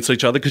up against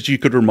each other, because you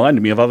could remind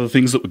me of other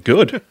things that were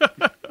good.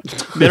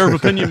 Matter of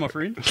opinion, my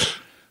friend.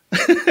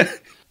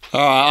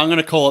 All right, I'm going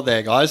to call it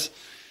there, guys.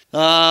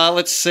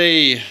 Let's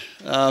see.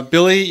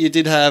 Billy, you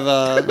did have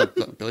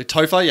Billy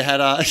Topher. You had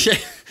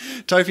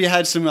Topher. You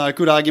had some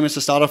good arguments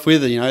to start off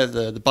with.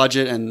 The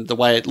budget and the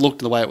way it looked,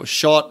 the way it was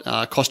shot.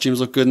 Costumes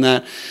look good in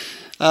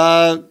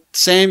that.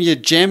 Sam, your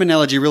jam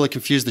analogy really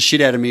confused the shit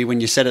out of me when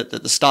you said it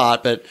at the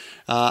start, but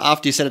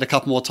after you said it a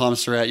couple more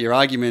times throughout your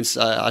arguments,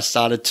 I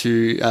started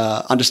to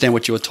understand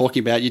what you were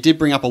talking about. You did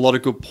bring up a lot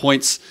of good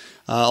points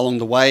along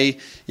the way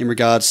in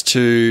regards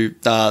to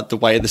the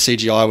way the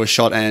CGI was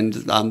shot and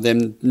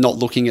them not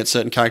looking at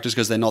certain characters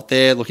because they're not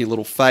there, looking a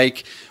little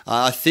fake.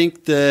 I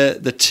think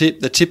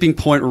the tipping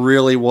point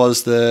really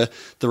was the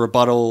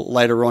rebuttal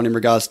later on in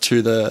regards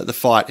to the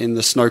fight in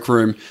the Snoke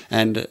room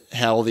and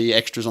how the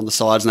extras on the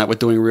sides and that were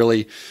doing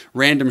really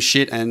random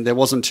shit, and there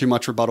wasn't too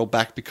much rebuttal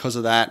back because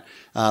of that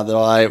that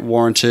I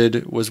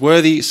warranted was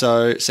worthy.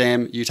 So,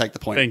 Sam, you take the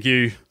point. Thank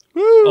you.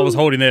 Woo! I was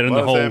holding that in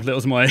the hole. Sam. That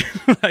was my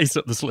ace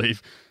up the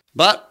sleeve.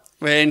 But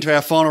we're into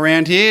our final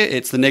round here.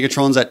 It's the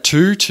Negatrons at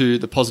 2 to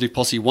the Positive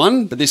Posse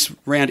 1. But this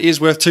round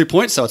is worth 2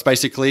 points, so it's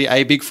basically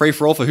a big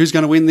free-for-all for who's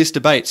going to win this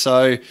debate.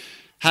 So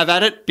have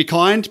at it, be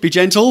kind, be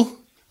gentle,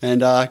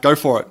 and go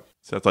for it.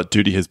 Sounds like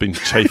Duty has been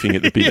chafing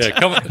at the bit. Yeah,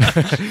 come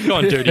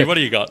on, Duty. What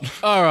do you got?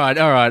 All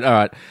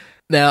right.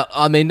 Now,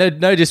 I mean,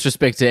 no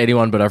disrespect to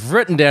anyone, but I've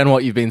written down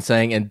what you've been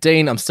saying, and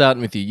Dean, I'm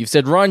starting with you. You've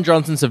said Rian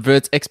Johnson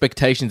subverts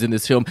expectations in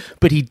this film,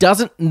 but he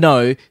doesn't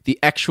know the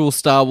actual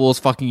Star Wars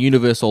fucking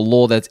universe or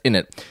lore that's in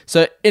it.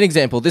 So, an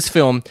example, this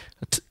film,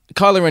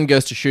 Kylo Ren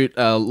goes to shoot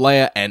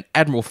Leia and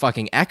Admiral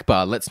fucking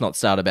Akbar, let's not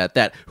start about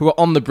that, who are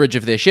on the bridge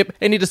of their ship,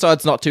 and he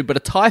decides not to, but a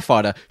TIE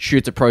fighter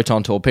shoots a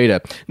proton torpedo.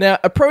 Now,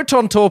 a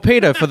proton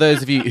torpedo, for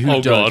those of you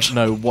who don't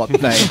know what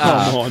they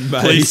are, Come on,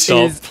 mate. Please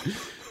stop.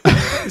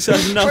 This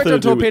has nothing proton to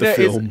do with the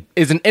torpedo film.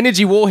 is an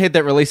energy warhead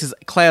that releases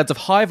clouds of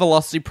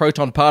high-velocity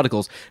proton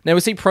particles. Now,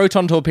 we see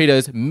proton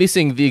torpedoes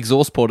missing the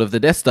exhaust port of the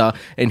Death Star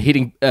and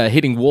hitting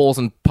walls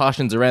and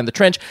partitions around the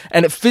trench,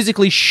 and it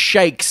physically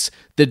shakes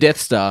the Death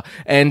Star.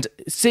 And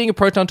seeing a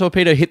proton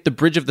torpedo hit the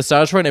bridge of the Star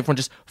Destroyer and everyone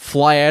just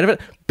fly out of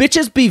it,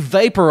 bitches be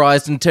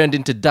vaporized and turned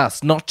into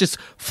dust, not just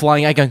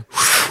flying out going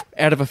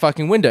out of a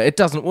fucking window. It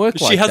doesn't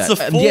work like that. She has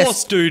the And Force,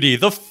 yes, duty.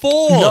 The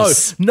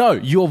Force. No,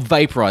 you're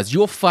vaporized.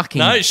 You're fucking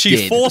No, she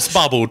dead. force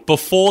bubbled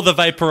before the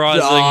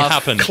vaporizing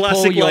happened.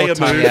 Pull your Leia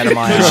tongue move. out of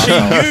my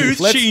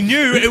ass. She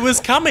knew it was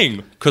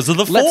coming because of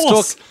the Let's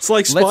Force. talk. It's like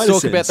Let's spider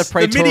talk about the sense. The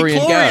Praetorian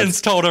midi-chlorians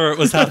Guards. told her it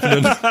was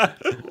happening.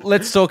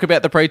 Let's talk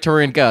about the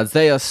Praetorian Guards.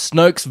 They are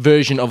Snoke's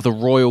version of the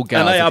Royal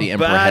Guards And they that are the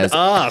Emperor has.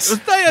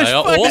 badass. They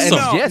are awesome.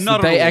 And yes,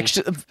 not at they all.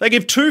 actually. They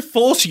give 2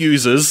 Force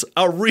users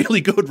a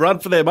really good run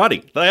for their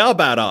money. They are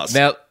badass.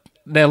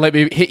 Now let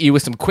me hit you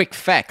with some quick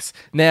facts.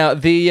 Now,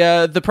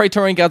 the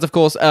Praetorian Guards, of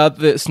course, are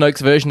the Snoke's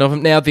version of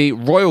them. Now, the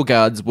Royal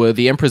Guards were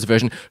the Emperor's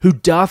version, who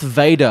Darth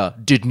Vader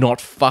did not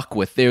fuck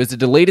with. There is a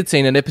deleted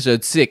scene in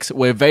Episode 6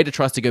 where Vader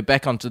tries to go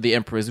back onto the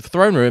Emperor's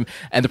throne room,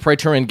 and the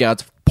Praetorian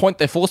Guards point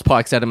their force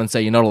pikes at him and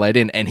say, you're not allowed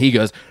in. And he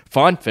goes,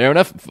 fine, fair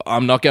enough.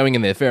 I'm not going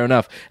in there, fair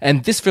enough.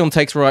 And this film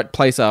takes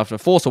place after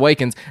Force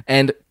Awakens,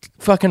 and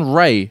fucking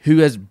Rey, who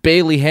has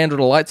barely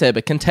handled a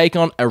lightsaber, can take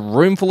on a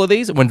room full of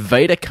these when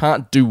Vader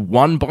can't do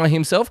one by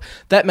himself.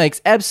 That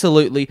makes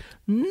absolutely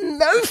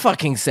no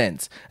fucking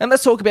sense. And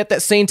let's talk about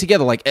that scene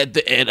together. Like,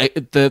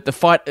 the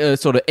fight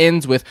sort of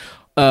ends with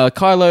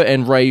Kylo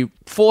and Rey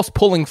force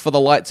pulling for the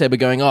lightsaber,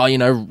 going,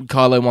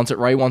 Kylo wants it,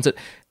 Rey wants it.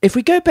 If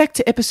we go back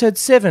to Episode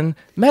 7,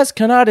 Maz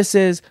Kanata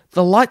says,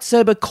 the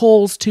lightsaber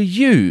calls to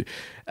you.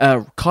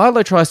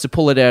 Kylo tries to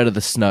pull it out of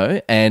the snow,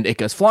 and it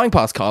goes flying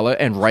past Kylo,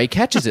 and Rey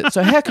catches it.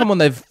 So how come when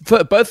they've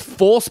both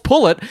force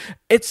pull it,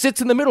 it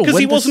sits in the middle? Because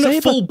When he the wasn't at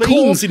saber full calls-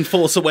 beams in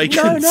Force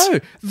Awakens. No.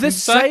 The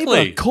Exactly.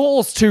 saber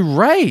calls to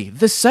Rey.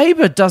 The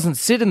saber doesn't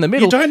sit in the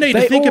middle. You don't need to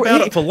They think about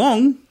already- it for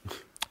long.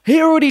 He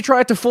already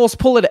tried to force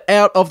pull it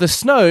out of the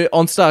snow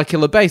on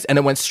Starkiller Base, and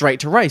it went straight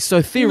to Rey.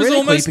 So theoretically,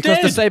 almost because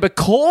the dead. saber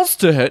calls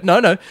to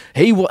her,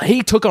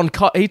 he took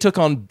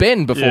on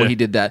Ben before he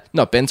did that.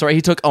 Not Ben, sorry,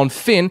 he took on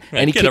Finn,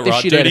 and he Get kicked it the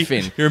right, shit out dude. of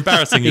Finn. You're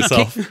embarrassing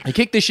yourself. He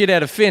kicked the shit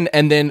out of Finn,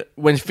 and then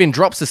when Finn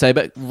drops the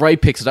saber, Rey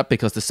picks it up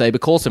because the saber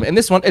calls him. And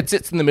this one, it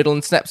sits in the middle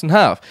and snaps in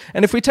half.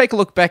 And if we take a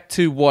look back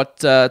to what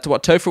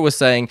Topher was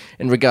saying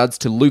in regards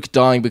to Luke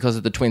dying because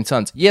of the twin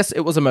sons, yes,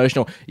 it was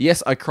emotional.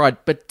 Yes, I cried,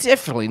 but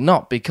definitely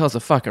not because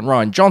of fucking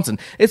Rian Johnson.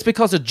 It's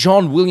because of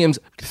John Williams'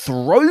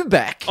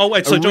 throwback. Oh,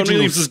 wait, so John original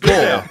Williams is score.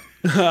 good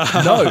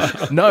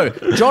now. No,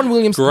 John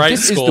Williams. Great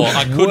this score. Is the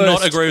I could not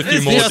worst- agree with you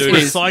This more, is dude.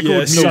 recycled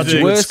Yeah, such a music.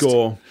 good Worst-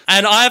 score.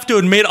 And I have to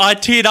admit, I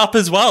teared up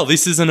as well.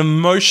 This is an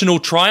emotional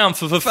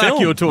triumph of a Fuck,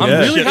 film. you're talking I'm Yeah.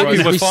 really shit happy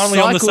right we're It's finally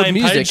on the recycled same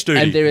music, page, dude.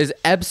 and there is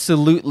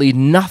absolutely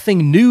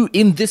nothing new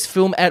in this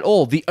film at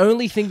all. The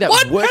only thing that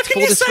What? How works can for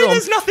you this say film.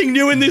 there's nothing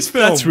new in this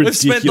film? That's We've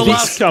spent the ridiculous.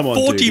 last Come on,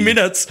 40 dude.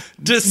 minutes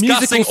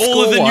discussing Musical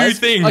all of the new score-wise-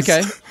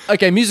 things.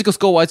 Okay, musical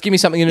score wise, give me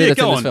something new Yeah, that's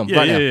in go this on. film Yeah,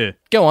 right yeah, now. yeah.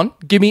 Go on,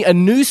 give me a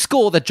new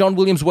score that John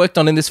Williams worked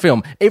on in this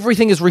film.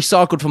 Everything is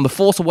recycled from The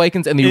Force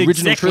Awakens and the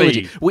original Exactly.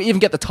 trilogy. We even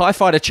get the TIE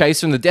Fighter chase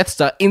from the Death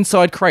Star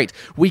inside Crate.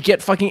 We get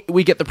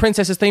the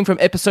Princess's theme from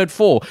Episode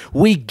 4.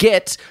 We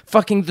get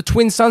fucking the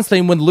Twin Sons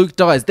theme when Luke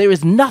dies. There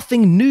is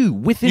nothing new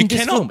within You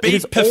this film. cannot It beat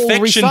is all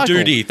perfection, recycled.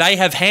 duty. They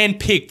have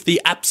handpicked the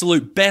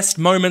absolute best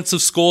moments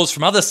of scores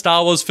from other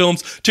Star Wars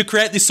films to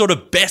create this sort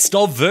of best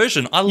of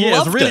version. I Yeah,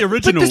 loved it's really it.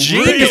 original. this-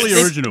 Really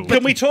it's- original.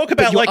 Can we talk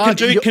about, you're like,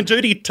 arguing- can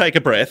Duty take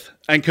a breath?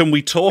 And can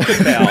we talk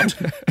about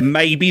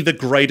maybe the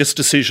greatest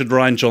decision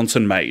Rian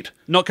Johnson made?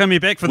 Not coming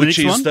back for the Which next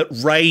is one? that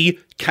Rey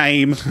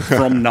came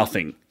from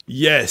nothing.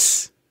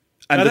 Yes.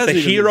 And That that the hasn't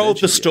even hero been of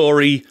the mentioned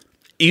story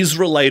is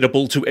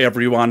relatable to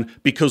everyone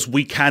because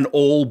we can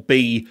all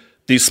be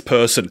this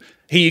person.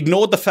 He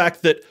ignored the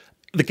fact that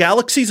the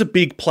galaxy's a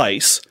big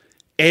place.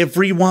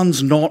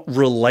 Everyone's not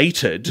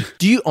related.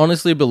 Do you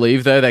honestly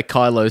believe, though, that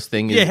Kylo's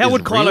thing is Yeah, how is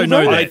would Kylo real,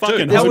 know though? that? I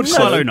fucking How hope would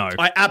so. Kylo know?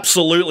 I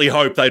absolutely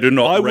hope they do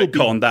not I will be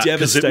retcon that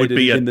because it devastated would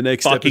be a in the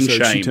next fucking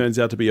episode she shame. turns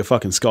out to be a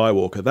fucking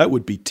Skywalker. That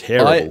would be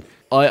terrible.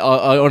 I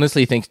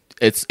honestly think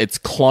it's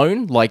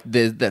clone. Like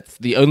that's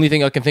the only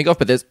thing I can think of.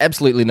 But there's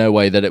absolutely no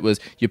way that it was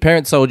your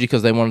parents sold you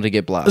because they wanted to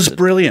get blasted. It's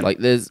brilliant. Like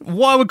there's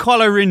Why would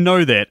Kylo Ren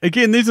know that?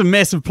 Again, these are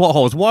massive plot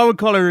holes. Why would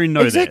Kylo Ren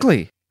know that?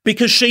 exactly.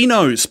 Because she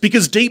knows.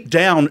 Because deep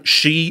down,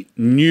 she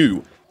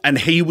knew. And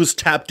he was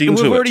tapped And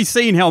into we've it. already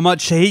seen how much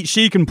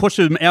she can push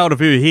him out of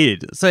her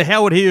head. So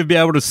how would he be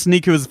able to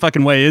sneak his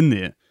fucking way in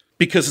there?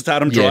 because it's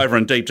Adam Yeah. Driver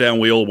and deep down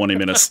we all want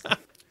him in us.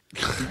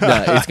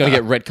 No, it's going to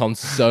get retconned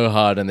so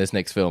hard in this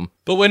next film.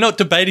 But we're not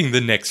debating the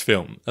next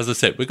film. As I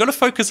said, we've got to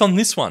focus on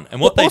this one. And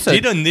what they Also-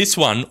 did in this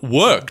one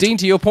worked. Dean,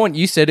 to your point,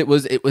 you said it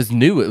was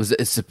new. It was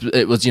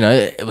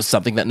it was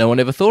something that no one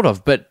ever thought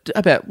of. But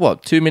about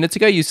what 2 minutes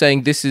ago, you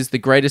saying this is the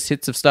greatest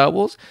hits of Star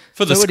Wars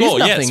For the So it is score,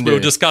 yes. nothing We were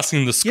new.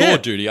 discussing the score, Yeah.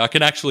 Duty. I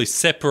can actually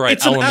separate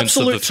It's an elements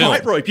of the absolute film.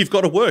 tightrope you've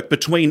got to work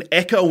between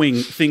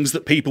echoing things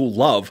that people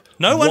love.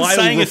 No one's while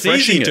saying it's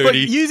refreshing easy, it. dude. But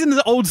using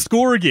the old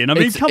score again, I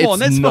mean, It's- come on,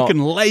 it's that's not-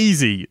 fucking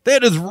lazy.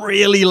 That is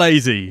really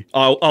lazy.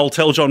 I'll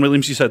tell John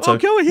Williams you said so. Oh,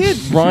 go ahead.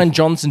 Ryan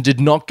Johnson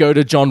did not go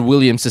to John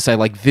Williams to say,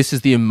 like, this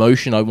is the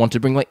emotion I want to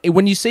bring. Like,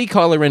 when you see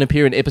Kylo Ren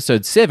appear in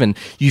Episode 7,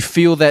 you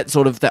feel that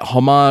sort of that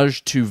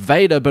homage to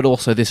Vader, but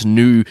also this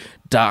new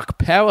dark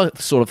power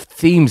sort of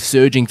theme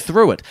surging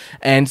through it.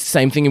 And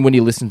same thing when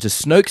you listen to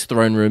Snoke's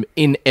throne room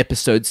in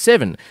Episode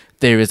 7.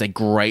 There is a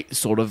great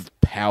sort of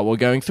power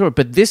going through it.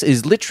 But this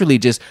is literally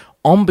just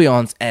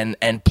ambiance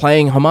and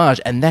playing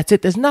homage, and that's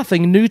it. There's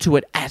nothing new to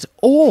it at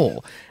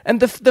all. And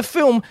the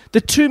film,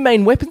 the two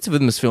main weapons of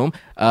this film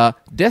are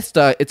Death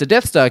Star. It's a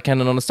Death Star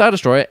cannon on a Star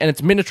Destroyer, and it's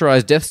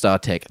miniaturized Death Star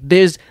tech.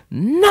 There's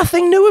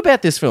nothing new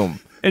about this film.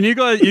 And you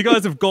guys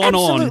have gone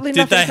on. Absolutely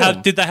Did they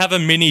nothing. have a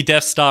mini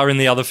Death Star in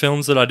the other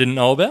films that I didn't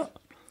know about?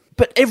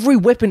 But every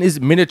weapon is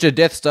miniature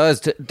Death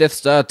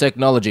Star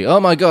technology. Oh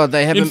my god,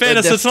 they have. In a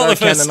fairness, Death it's not the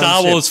Star first cannon on Star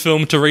a ship. Wars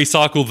film to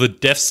recycle the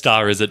Death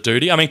Star, is it,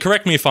 Duty? I mean,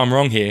 correct me if I'm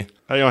wrong here.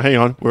 Hang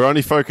on. We're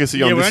only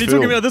focusing on Yeah, this we're only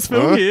film. talking about this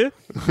film Huh?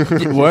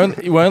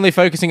 here. We're only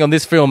focusing on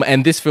this film,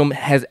 and this film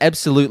has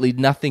absolutely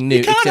nothing new.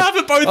 You can't except- have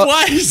it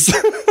both ways.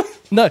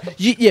 No, but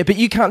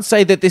you can't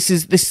say that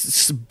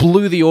this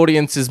blew the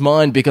audience's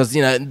mind because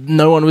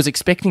no one was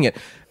expecting it.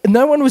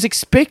 No one was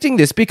expecting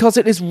this because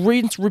it is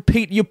rinse,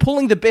 repeat. You're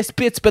pulling the best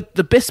bits, but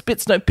the best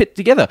bits don't fit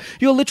together.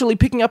 You're literally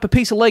picking up a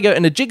piece of Lego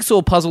and a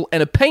jigsaw puzzle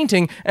and a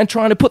painting and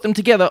trying to put them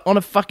together on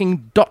a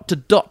fucking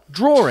dot-to-dot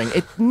drawing.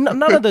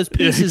 None of those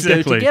pieces go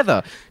exactly.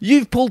 together.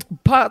 You've pulled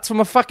parts from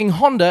a fucking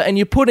Honda and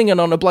you're putting it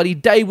on a bloody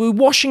Daewoo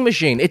washing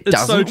machine. It It's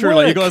doesn't so true. work.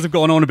 Like, you guys have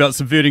gone on about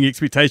subverting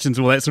expectations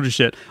and all that sort of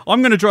shit.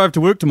 I'm going to drive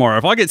to work tomorrow.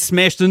 If I get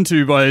smashed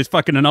into by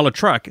fucking another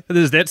truck,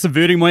 is that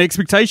subverting my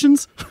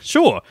expectations?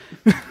 Sure.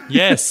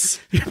 Yes,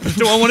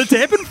 Do I want it to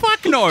happen?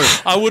 Fuck no.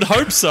 I would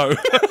hope so.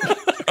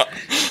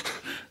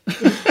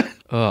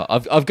 Oh,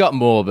 I've got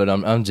more, but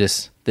I'm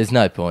just there's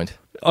no point.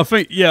 I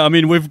think, yeah, I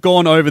mean, we've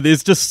gone over,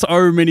 there's just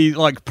so many,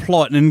 like,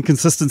 plot and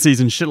inconsistencies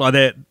and shit like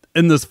that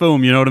in this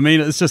film, you know what I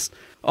mean? It's just,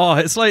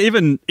 it's like,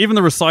 even the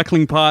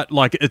recycling part,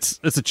 like, it's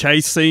a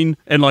chase scene,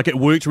 and, like, it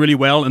worked really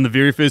well in the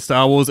very first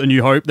Star Wars A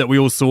New Hope that we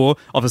all saw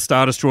of a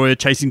Star Destroyer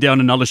chasing down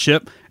another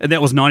ship, and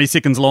that was 90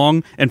 seconds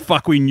long, and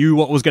fuck, we knew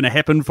what was going to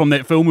happen from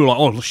that film. We were like,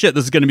 oh, shit,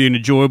 this is going to be an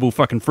enjoyable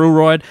fucking thrill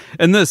ride.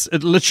 And this,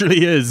 it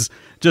literally is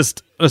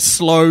just a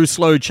slow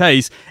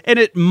chase, and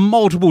it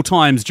multiple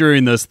times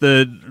during this,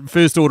 the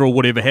First Order or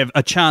whatever have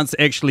a chance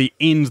to actually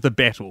end the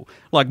battle,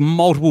 like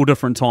multiple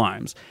different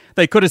times.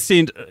 They could have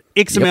sent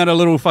X amount of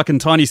little fucking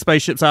tiny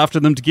spaceships after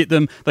them to get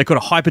them. They could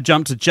have hyper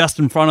jumped to just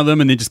in front of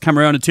them and then just come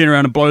around and turn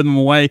around and blow them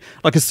away.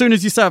 Like, as soon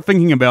as you start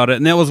thinking about it,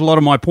 and that was a lot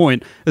of my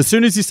point, as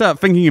soon as you start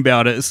thinking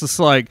about it, it's just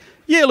like,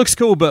 yeah, it looks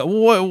cool, but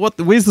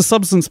where's the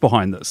substance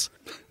behind this?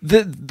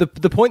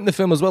 The point in the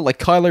film as well, like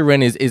Kylo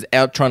Ren is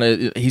out trying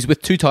to, he's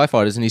with two TIE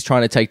fighters and he's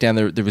trying to take down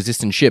the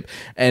resistance ship,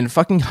 and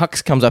fucking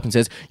Hux comes up and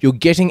says, you're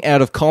getting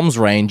out of comms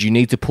range, you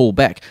need to pull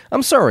back.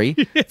 I'm sorry,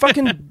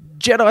 fucking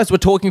Jedis were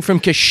talking from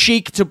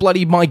Kashyyyk to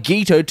bloody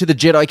Mygeeto to the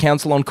Jedi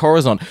Council on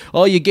Coruscant.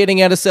 Oh, you're getting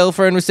out of cell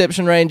phone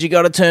reception range, you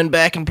gotta turn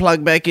back and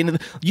plug back into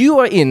You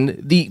are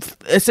in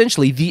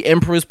essentially the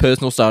Emperor's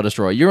personal Star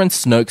Destroyer. You're in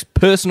Snoke's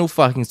personal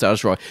fucking Star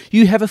Destroyer.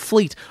 You have a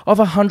fleet of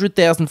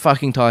 100,000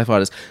 fucking TIE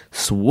fighters.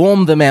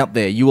 Swarm them out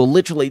there. You will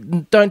literally,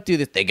 don't do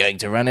this, they're going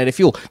to run out of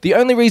fuel. The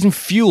only reason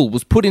fuel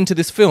was put into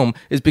this film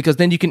is because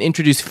then you can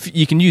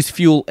use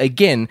fuel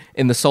again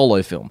in the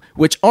Solo film,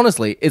 which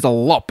honestly is a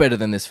lot better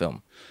than this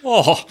film.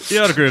 Oh,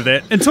 Yeah, I'd agree with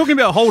that. And talking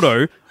about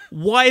Holdo,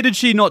 why did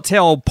she not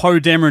tell Poe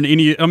Dameron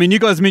any... I mean, you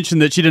guys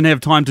mentioned that she didn't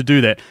have time to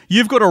do that.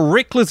 You've got a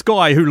reckless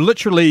guy who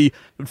literally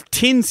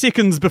 10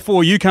 seconds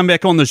before you come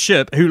back on the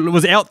ship, who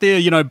was out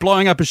there,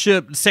 blowing up a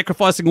ship,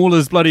 sacrificing all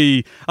his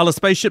bloody other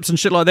spaceships and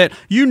shit like that.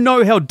 You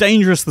know how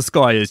dangerous this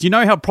guy is. You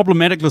know how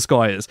problematic this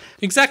guy is.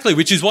 exactly,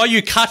 which is why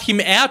you cut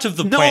him out of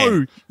the plan.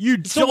 No, you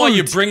It's not why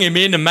you don't. bring him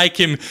in and make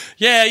him,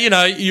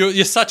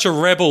 you're such a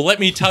rebel. Let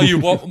me tell you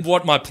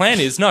what my plan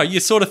is. No, you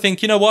sort of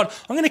think, you know what?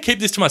 I'm going to keep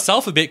this to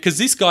myself a bit because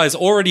this guy's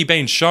already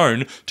been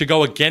shown to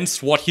go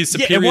against what his Yeah,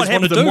 and superiors what want to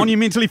happened? do. The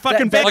monumentally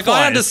fucking backfires. Like,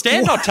 I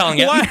understand not telling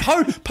it. Why?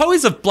 Poe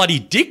is a bloody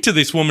dick to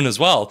this woman as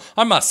well,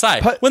 I must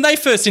say. When they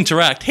first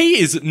interact, he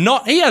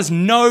has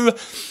no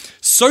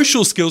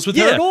social skills with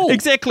her at all.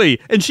 Exactly.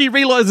 And she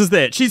realizes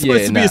that. She's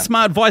supposed to be a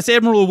smart vice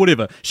admiral or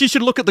whatever. She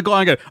should look at the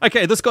guy and go,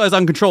 okay, this guy's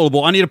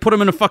uncontrollable. I need to put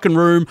him in a fucking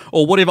room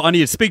or whatever. I need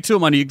to speak to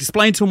him. I need to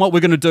explain to him what we're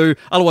going to do.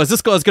 Otherwise,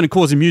 this guy's going to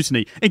cause a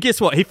mutiny. And guess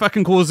what? He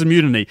fucking causes a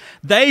mutiny.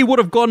 They would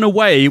have gotten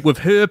away with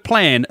her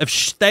plan if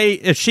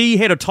she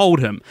had told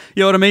him.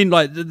 You know what I mean?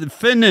 Like,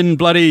 Finn and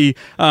bloody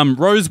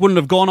Rose wouldn't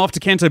have gone off to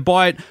Canto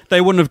Bight.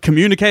 They wouldn't have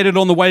communicated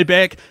on the way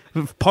back.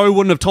 Poe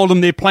wouldn't have told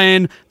them their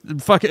plan.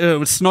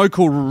 Snoke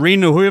or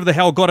Ren or whoever the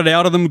hell got it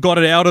out of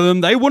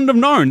them. They wouldn't have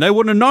known. They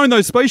wouldn't have known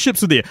those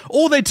spaceships were there.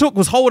 All they took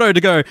was Holdo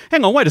to go,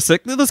 hang on, wait a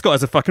sec, this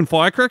guy's a fucking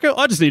firecracker.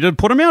 I just need to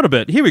put him out a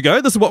bit. Here we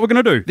go. This is what we're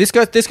going to do. This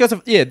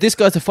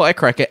guy's a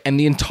firecracker, and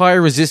the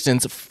entire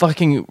resistance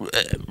fucking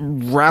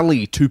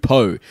rally to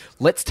Poe.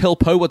 Let's tell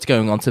Poe what's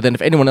going on, so then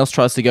if anyone else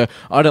tries to go,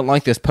 I don't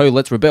like this, Poe,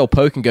 let's rebel,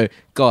 Poe can go,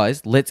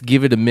 guys, let's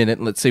give it a minute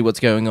and let's see what's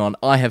going on.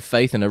 I have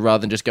faith in her,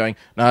 rather than just going,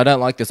 no, I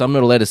don't like this. I'm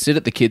not allowed to sit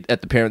at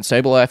the parents'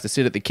 table. I have to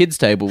sit at the kids'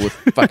 table with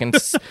fucking,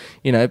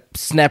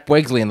 Snap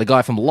Wegsley and the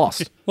guy from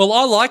Lost. Well,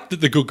 I like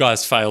that the good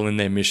guys fail in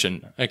their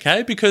mission,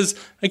 okay? Because,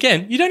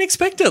 again, you don't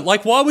expect it.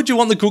 Like, why would you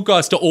want the good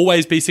guys to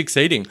always be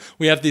succeeding?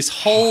 We have this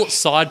whole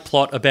side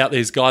plot about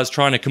these guys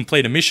trying to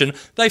complete a mission.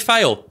 They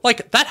fail.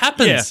 Like, that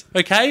happens,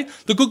 okay?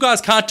 The good guys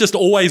can't just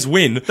always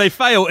win. They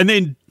fail, and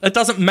then it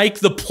doesn't make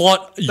the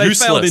plot useless.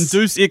 They failed in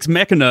Deus Ex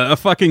Machina. A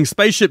fucking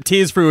spaceship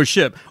tears through a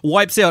ship,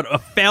 wipes out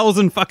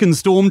 1,000 fucking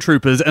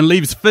stormtroopers, and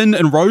leaves Finn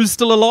and Rose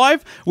still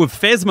alive with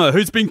Phasma,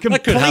 who's been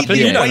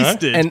completely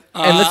wasted. And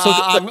let's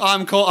talk.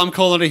 I'm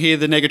calling it here.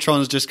 The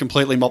Negatrons just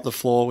completely mopped the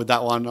floor with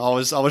that one. I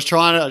was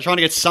trying to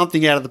get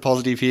something out of the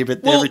positive here,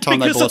 but every time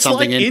they brought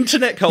something in,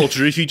 internet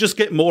culture. If you just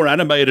get more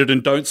animated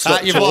and don't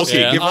stop you've talking, lost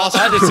it. You've lost.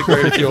 I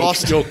disagree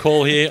with your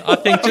call here. I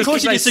think of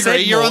course you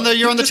disagree. You're on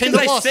the team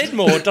that lost. They said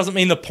more. It doesn't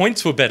mean the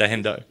points were better,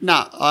 Hendo.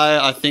 No,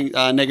 I think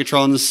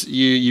Negatrons.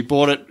 You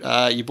bought it.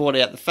 You bought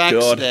out the facts.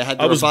 God, They had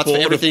the I was rebuts for bored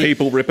of everything.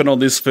 people ripping on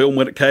this film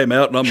when it came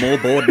out, and I'm more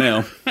bored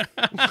now. Well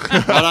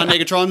done,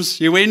 Negatrons.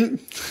 You win.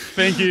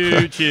 Thank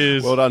you.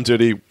 Cheers. Well done,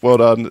 Judy. Well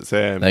done,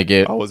 Sam. Thank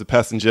you. I was a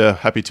passenger.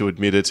 Happy to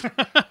admit it.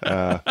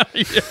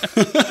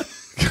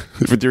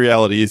 But the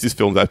reality is, this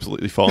film's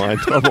absolutely fine.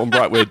 I'm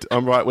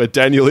right where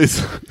Daniel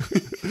is.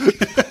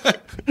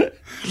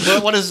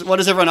 What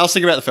does everyone else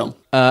think about the film?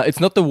 It's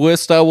not the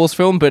worst Star Wars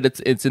film, but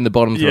it's in the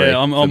bottom three. Yeah,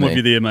 I'm with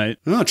you there, mate.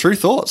 Oh, true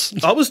thoughts.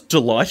 I was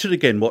delighted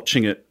again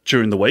watching it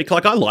during the week.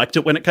 Like, I liked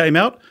it when it came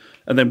out,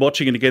 and then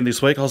watching it again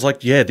this week, I was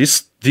like, yeah,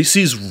 this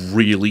is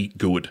really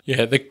good.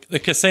 Yeah, the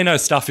casino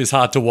stuff is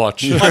hard to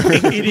watch.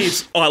 It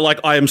is.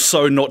 I am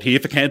so not here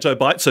for Canto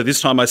Bight, so this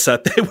time I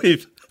sat there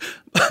with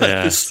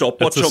this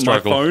stopwatch on my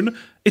phone.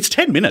 It's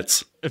 10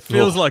 minutes. It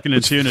feels like an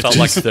eternity. Felt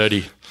like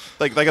 30.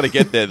 They got to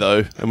get there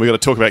though, and we got to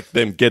talk about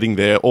them getting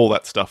there. All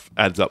that stuff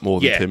adds up more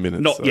than 10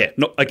 minutes.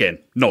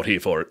 Not here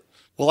for it.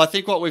 Well, I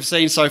think what we've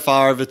seen so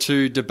far over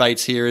two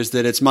debates here is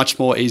that it's much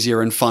more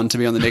easier and fun to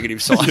be on the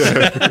negative side.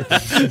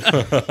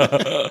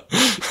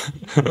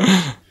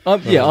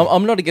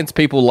 I'm not against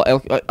people.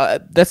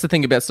 That's the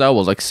thing about Star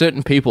Wars. Like,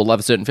 certain people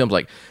love certain films.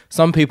 Like,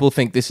 some people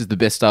think this is the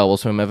best Star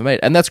Wars film ever made,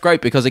 and that's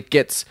great because it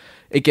gets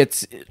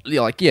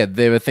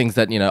there are things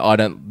that I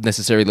don't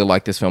necessarily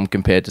like this film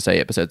compared to say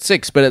Episode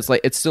 6, but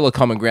it's still a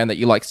common ground that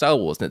you like Star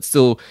Wars, and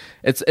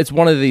it's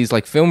one of these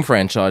like film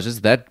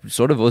franchises that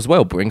sort of as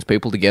well brings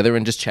people together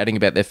and just chatting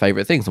about their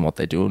favorite things and what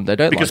they do and they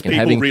don't because like.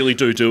 Because people really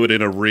do it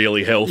in a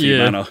really healthy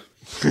manner.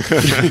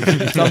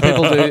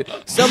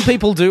 Some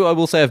people do. I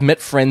will say I've met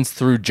friends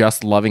through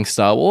just loving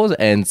Star Wars,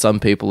 and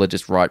some people are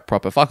just right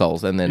proper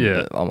fuckholes. And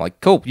then I'm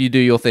like, cool, you do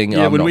your thing.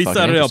 Yeah, I'm when not we fucking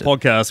started interested. our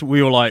podcast,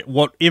 we were like,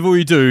 whatever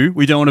we do,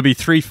 we don't want to be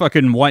three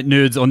fucking white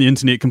nerds on the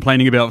internet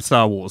complaining about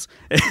Star Wars.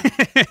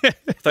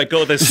 Thank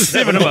God there's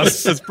 7 of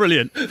us. That's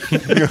brilliant.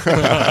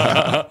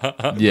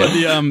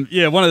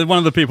 Yeah, One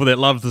of the people that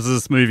loves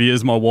this movie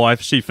is my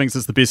wife. She thinks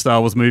it's the best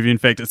Star Wars movie. In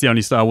fact, it's the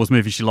only Star Wars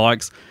movie she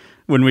likes.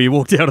 When we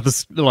walked out of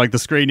the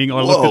screening,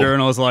 I looked at her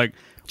and I was like,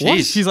 what?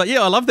 Jeez. She's like,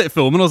 yeah, I love that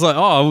film. And I was like,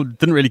 oh, I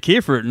didn't really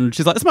care for it. And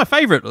she's like, it's my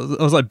favourite.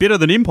 I was like, better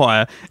than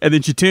Empire. And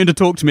then she turned to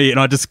talk to me and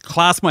I just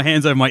clasped my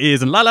hands over my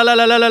ears and la la la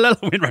la la la la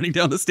went running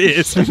down the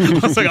stairs. I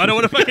was like, I don't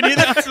want to fucking hear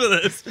the answer to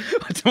this.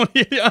 I don't want to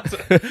hear the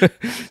answer.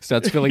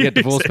 starts filling out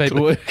divorce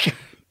paperwork.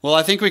 Well,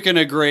 I think we can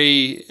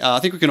agree. I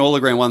think we can all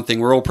agree on one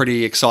thing. We're all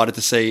pretty excited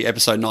to see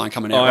Episode 9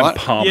 coming out, I'm right?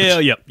 pumped.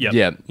 Yeah.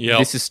 Yeah,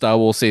 this is Star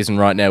Wars season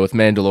right now with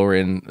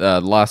Mandalorian,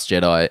 Last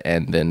Jedi,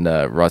 and then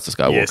Rise of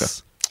Skywalker.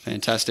 Yes.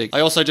 Fantastic.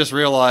 I also just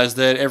realised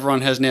that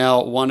everyone has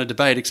now won a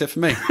debate except for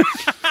me.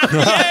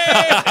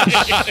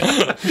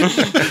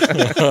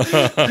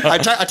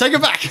 I take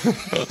it back.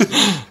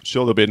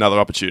 Sure, there'll be another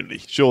opportunity.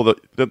 Sure,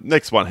 the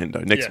next one,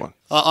 Hendo. Next one.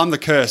 I'm the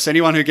curse.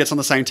 Anyone who gets on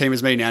the same team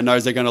as me now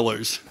knows they're going to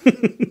lose.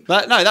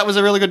 But no, that was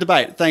a really good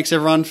debate. Thanks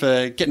everyone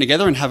for getting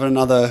together and having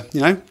another,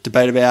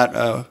 debate about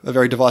a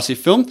very divisive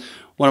film.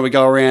 Why don't we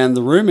go around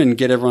the room and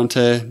get everyone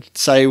to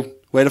say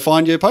where to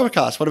find your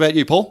podcast? What about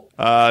you, Paul?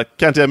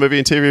 Countdown Movie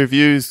and TV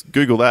Reviews.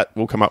 Google that.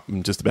 We'll come up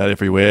just about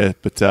everywhere.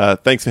 But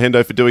thanks for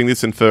Hendo for doing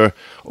this and for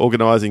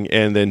organising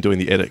and then doing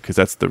the edit, because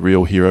that's the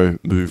real hero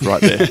move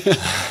right there.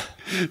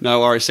 No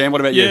worries. Sam,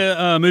 what about you?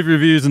 Yeah, movie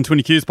reviews and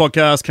 20 Qs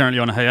podcast currently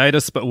on a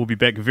hiatus, but we'll be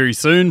back very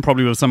soon,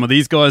 probably with some of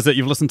these guys that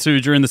you've listened to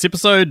during this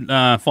episode.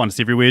 Find us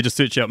everywhere. Just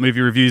search out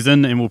movie reviews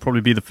and we'll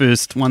probably be the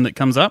first one that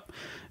comes up.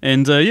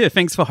 And yeah,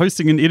 thanks for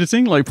hosting and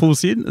editing, like Paul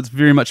said. It's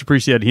very much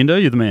appreciated, Hendo.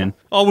 You're the man.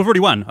 Oh, we've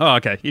already won. Oh,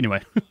 okay.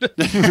 Anyway.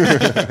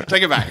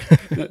 Take it back.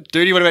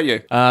 Duty, what about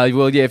you?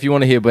 Well, yeah, if you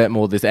want to hear about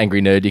more of this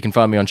angry nerd, you can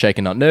find me on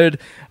Shaken Not Nerd.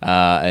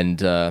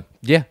 Thank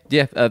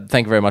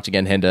you very much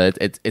again, Hendo.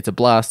 It's a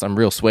blast. I'm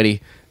real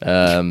sweaty.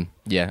 I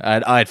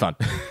had fun.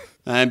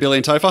 And Billy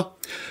and Topher?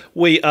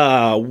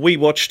 We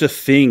watched a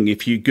thing.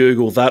 If you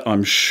Google that,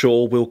 I'm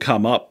sure will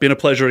come up. Been a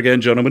pleasure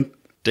again, gentlemen.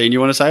 Dean, you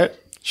want to say it?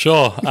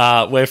 Sure.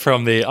 We're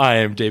from the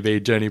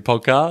IMDb Journey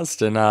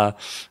podcast. And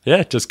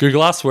just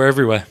Google us. We're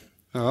everywhere.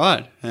 All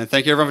right. And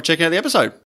thank you, everyone, for checking out the episode.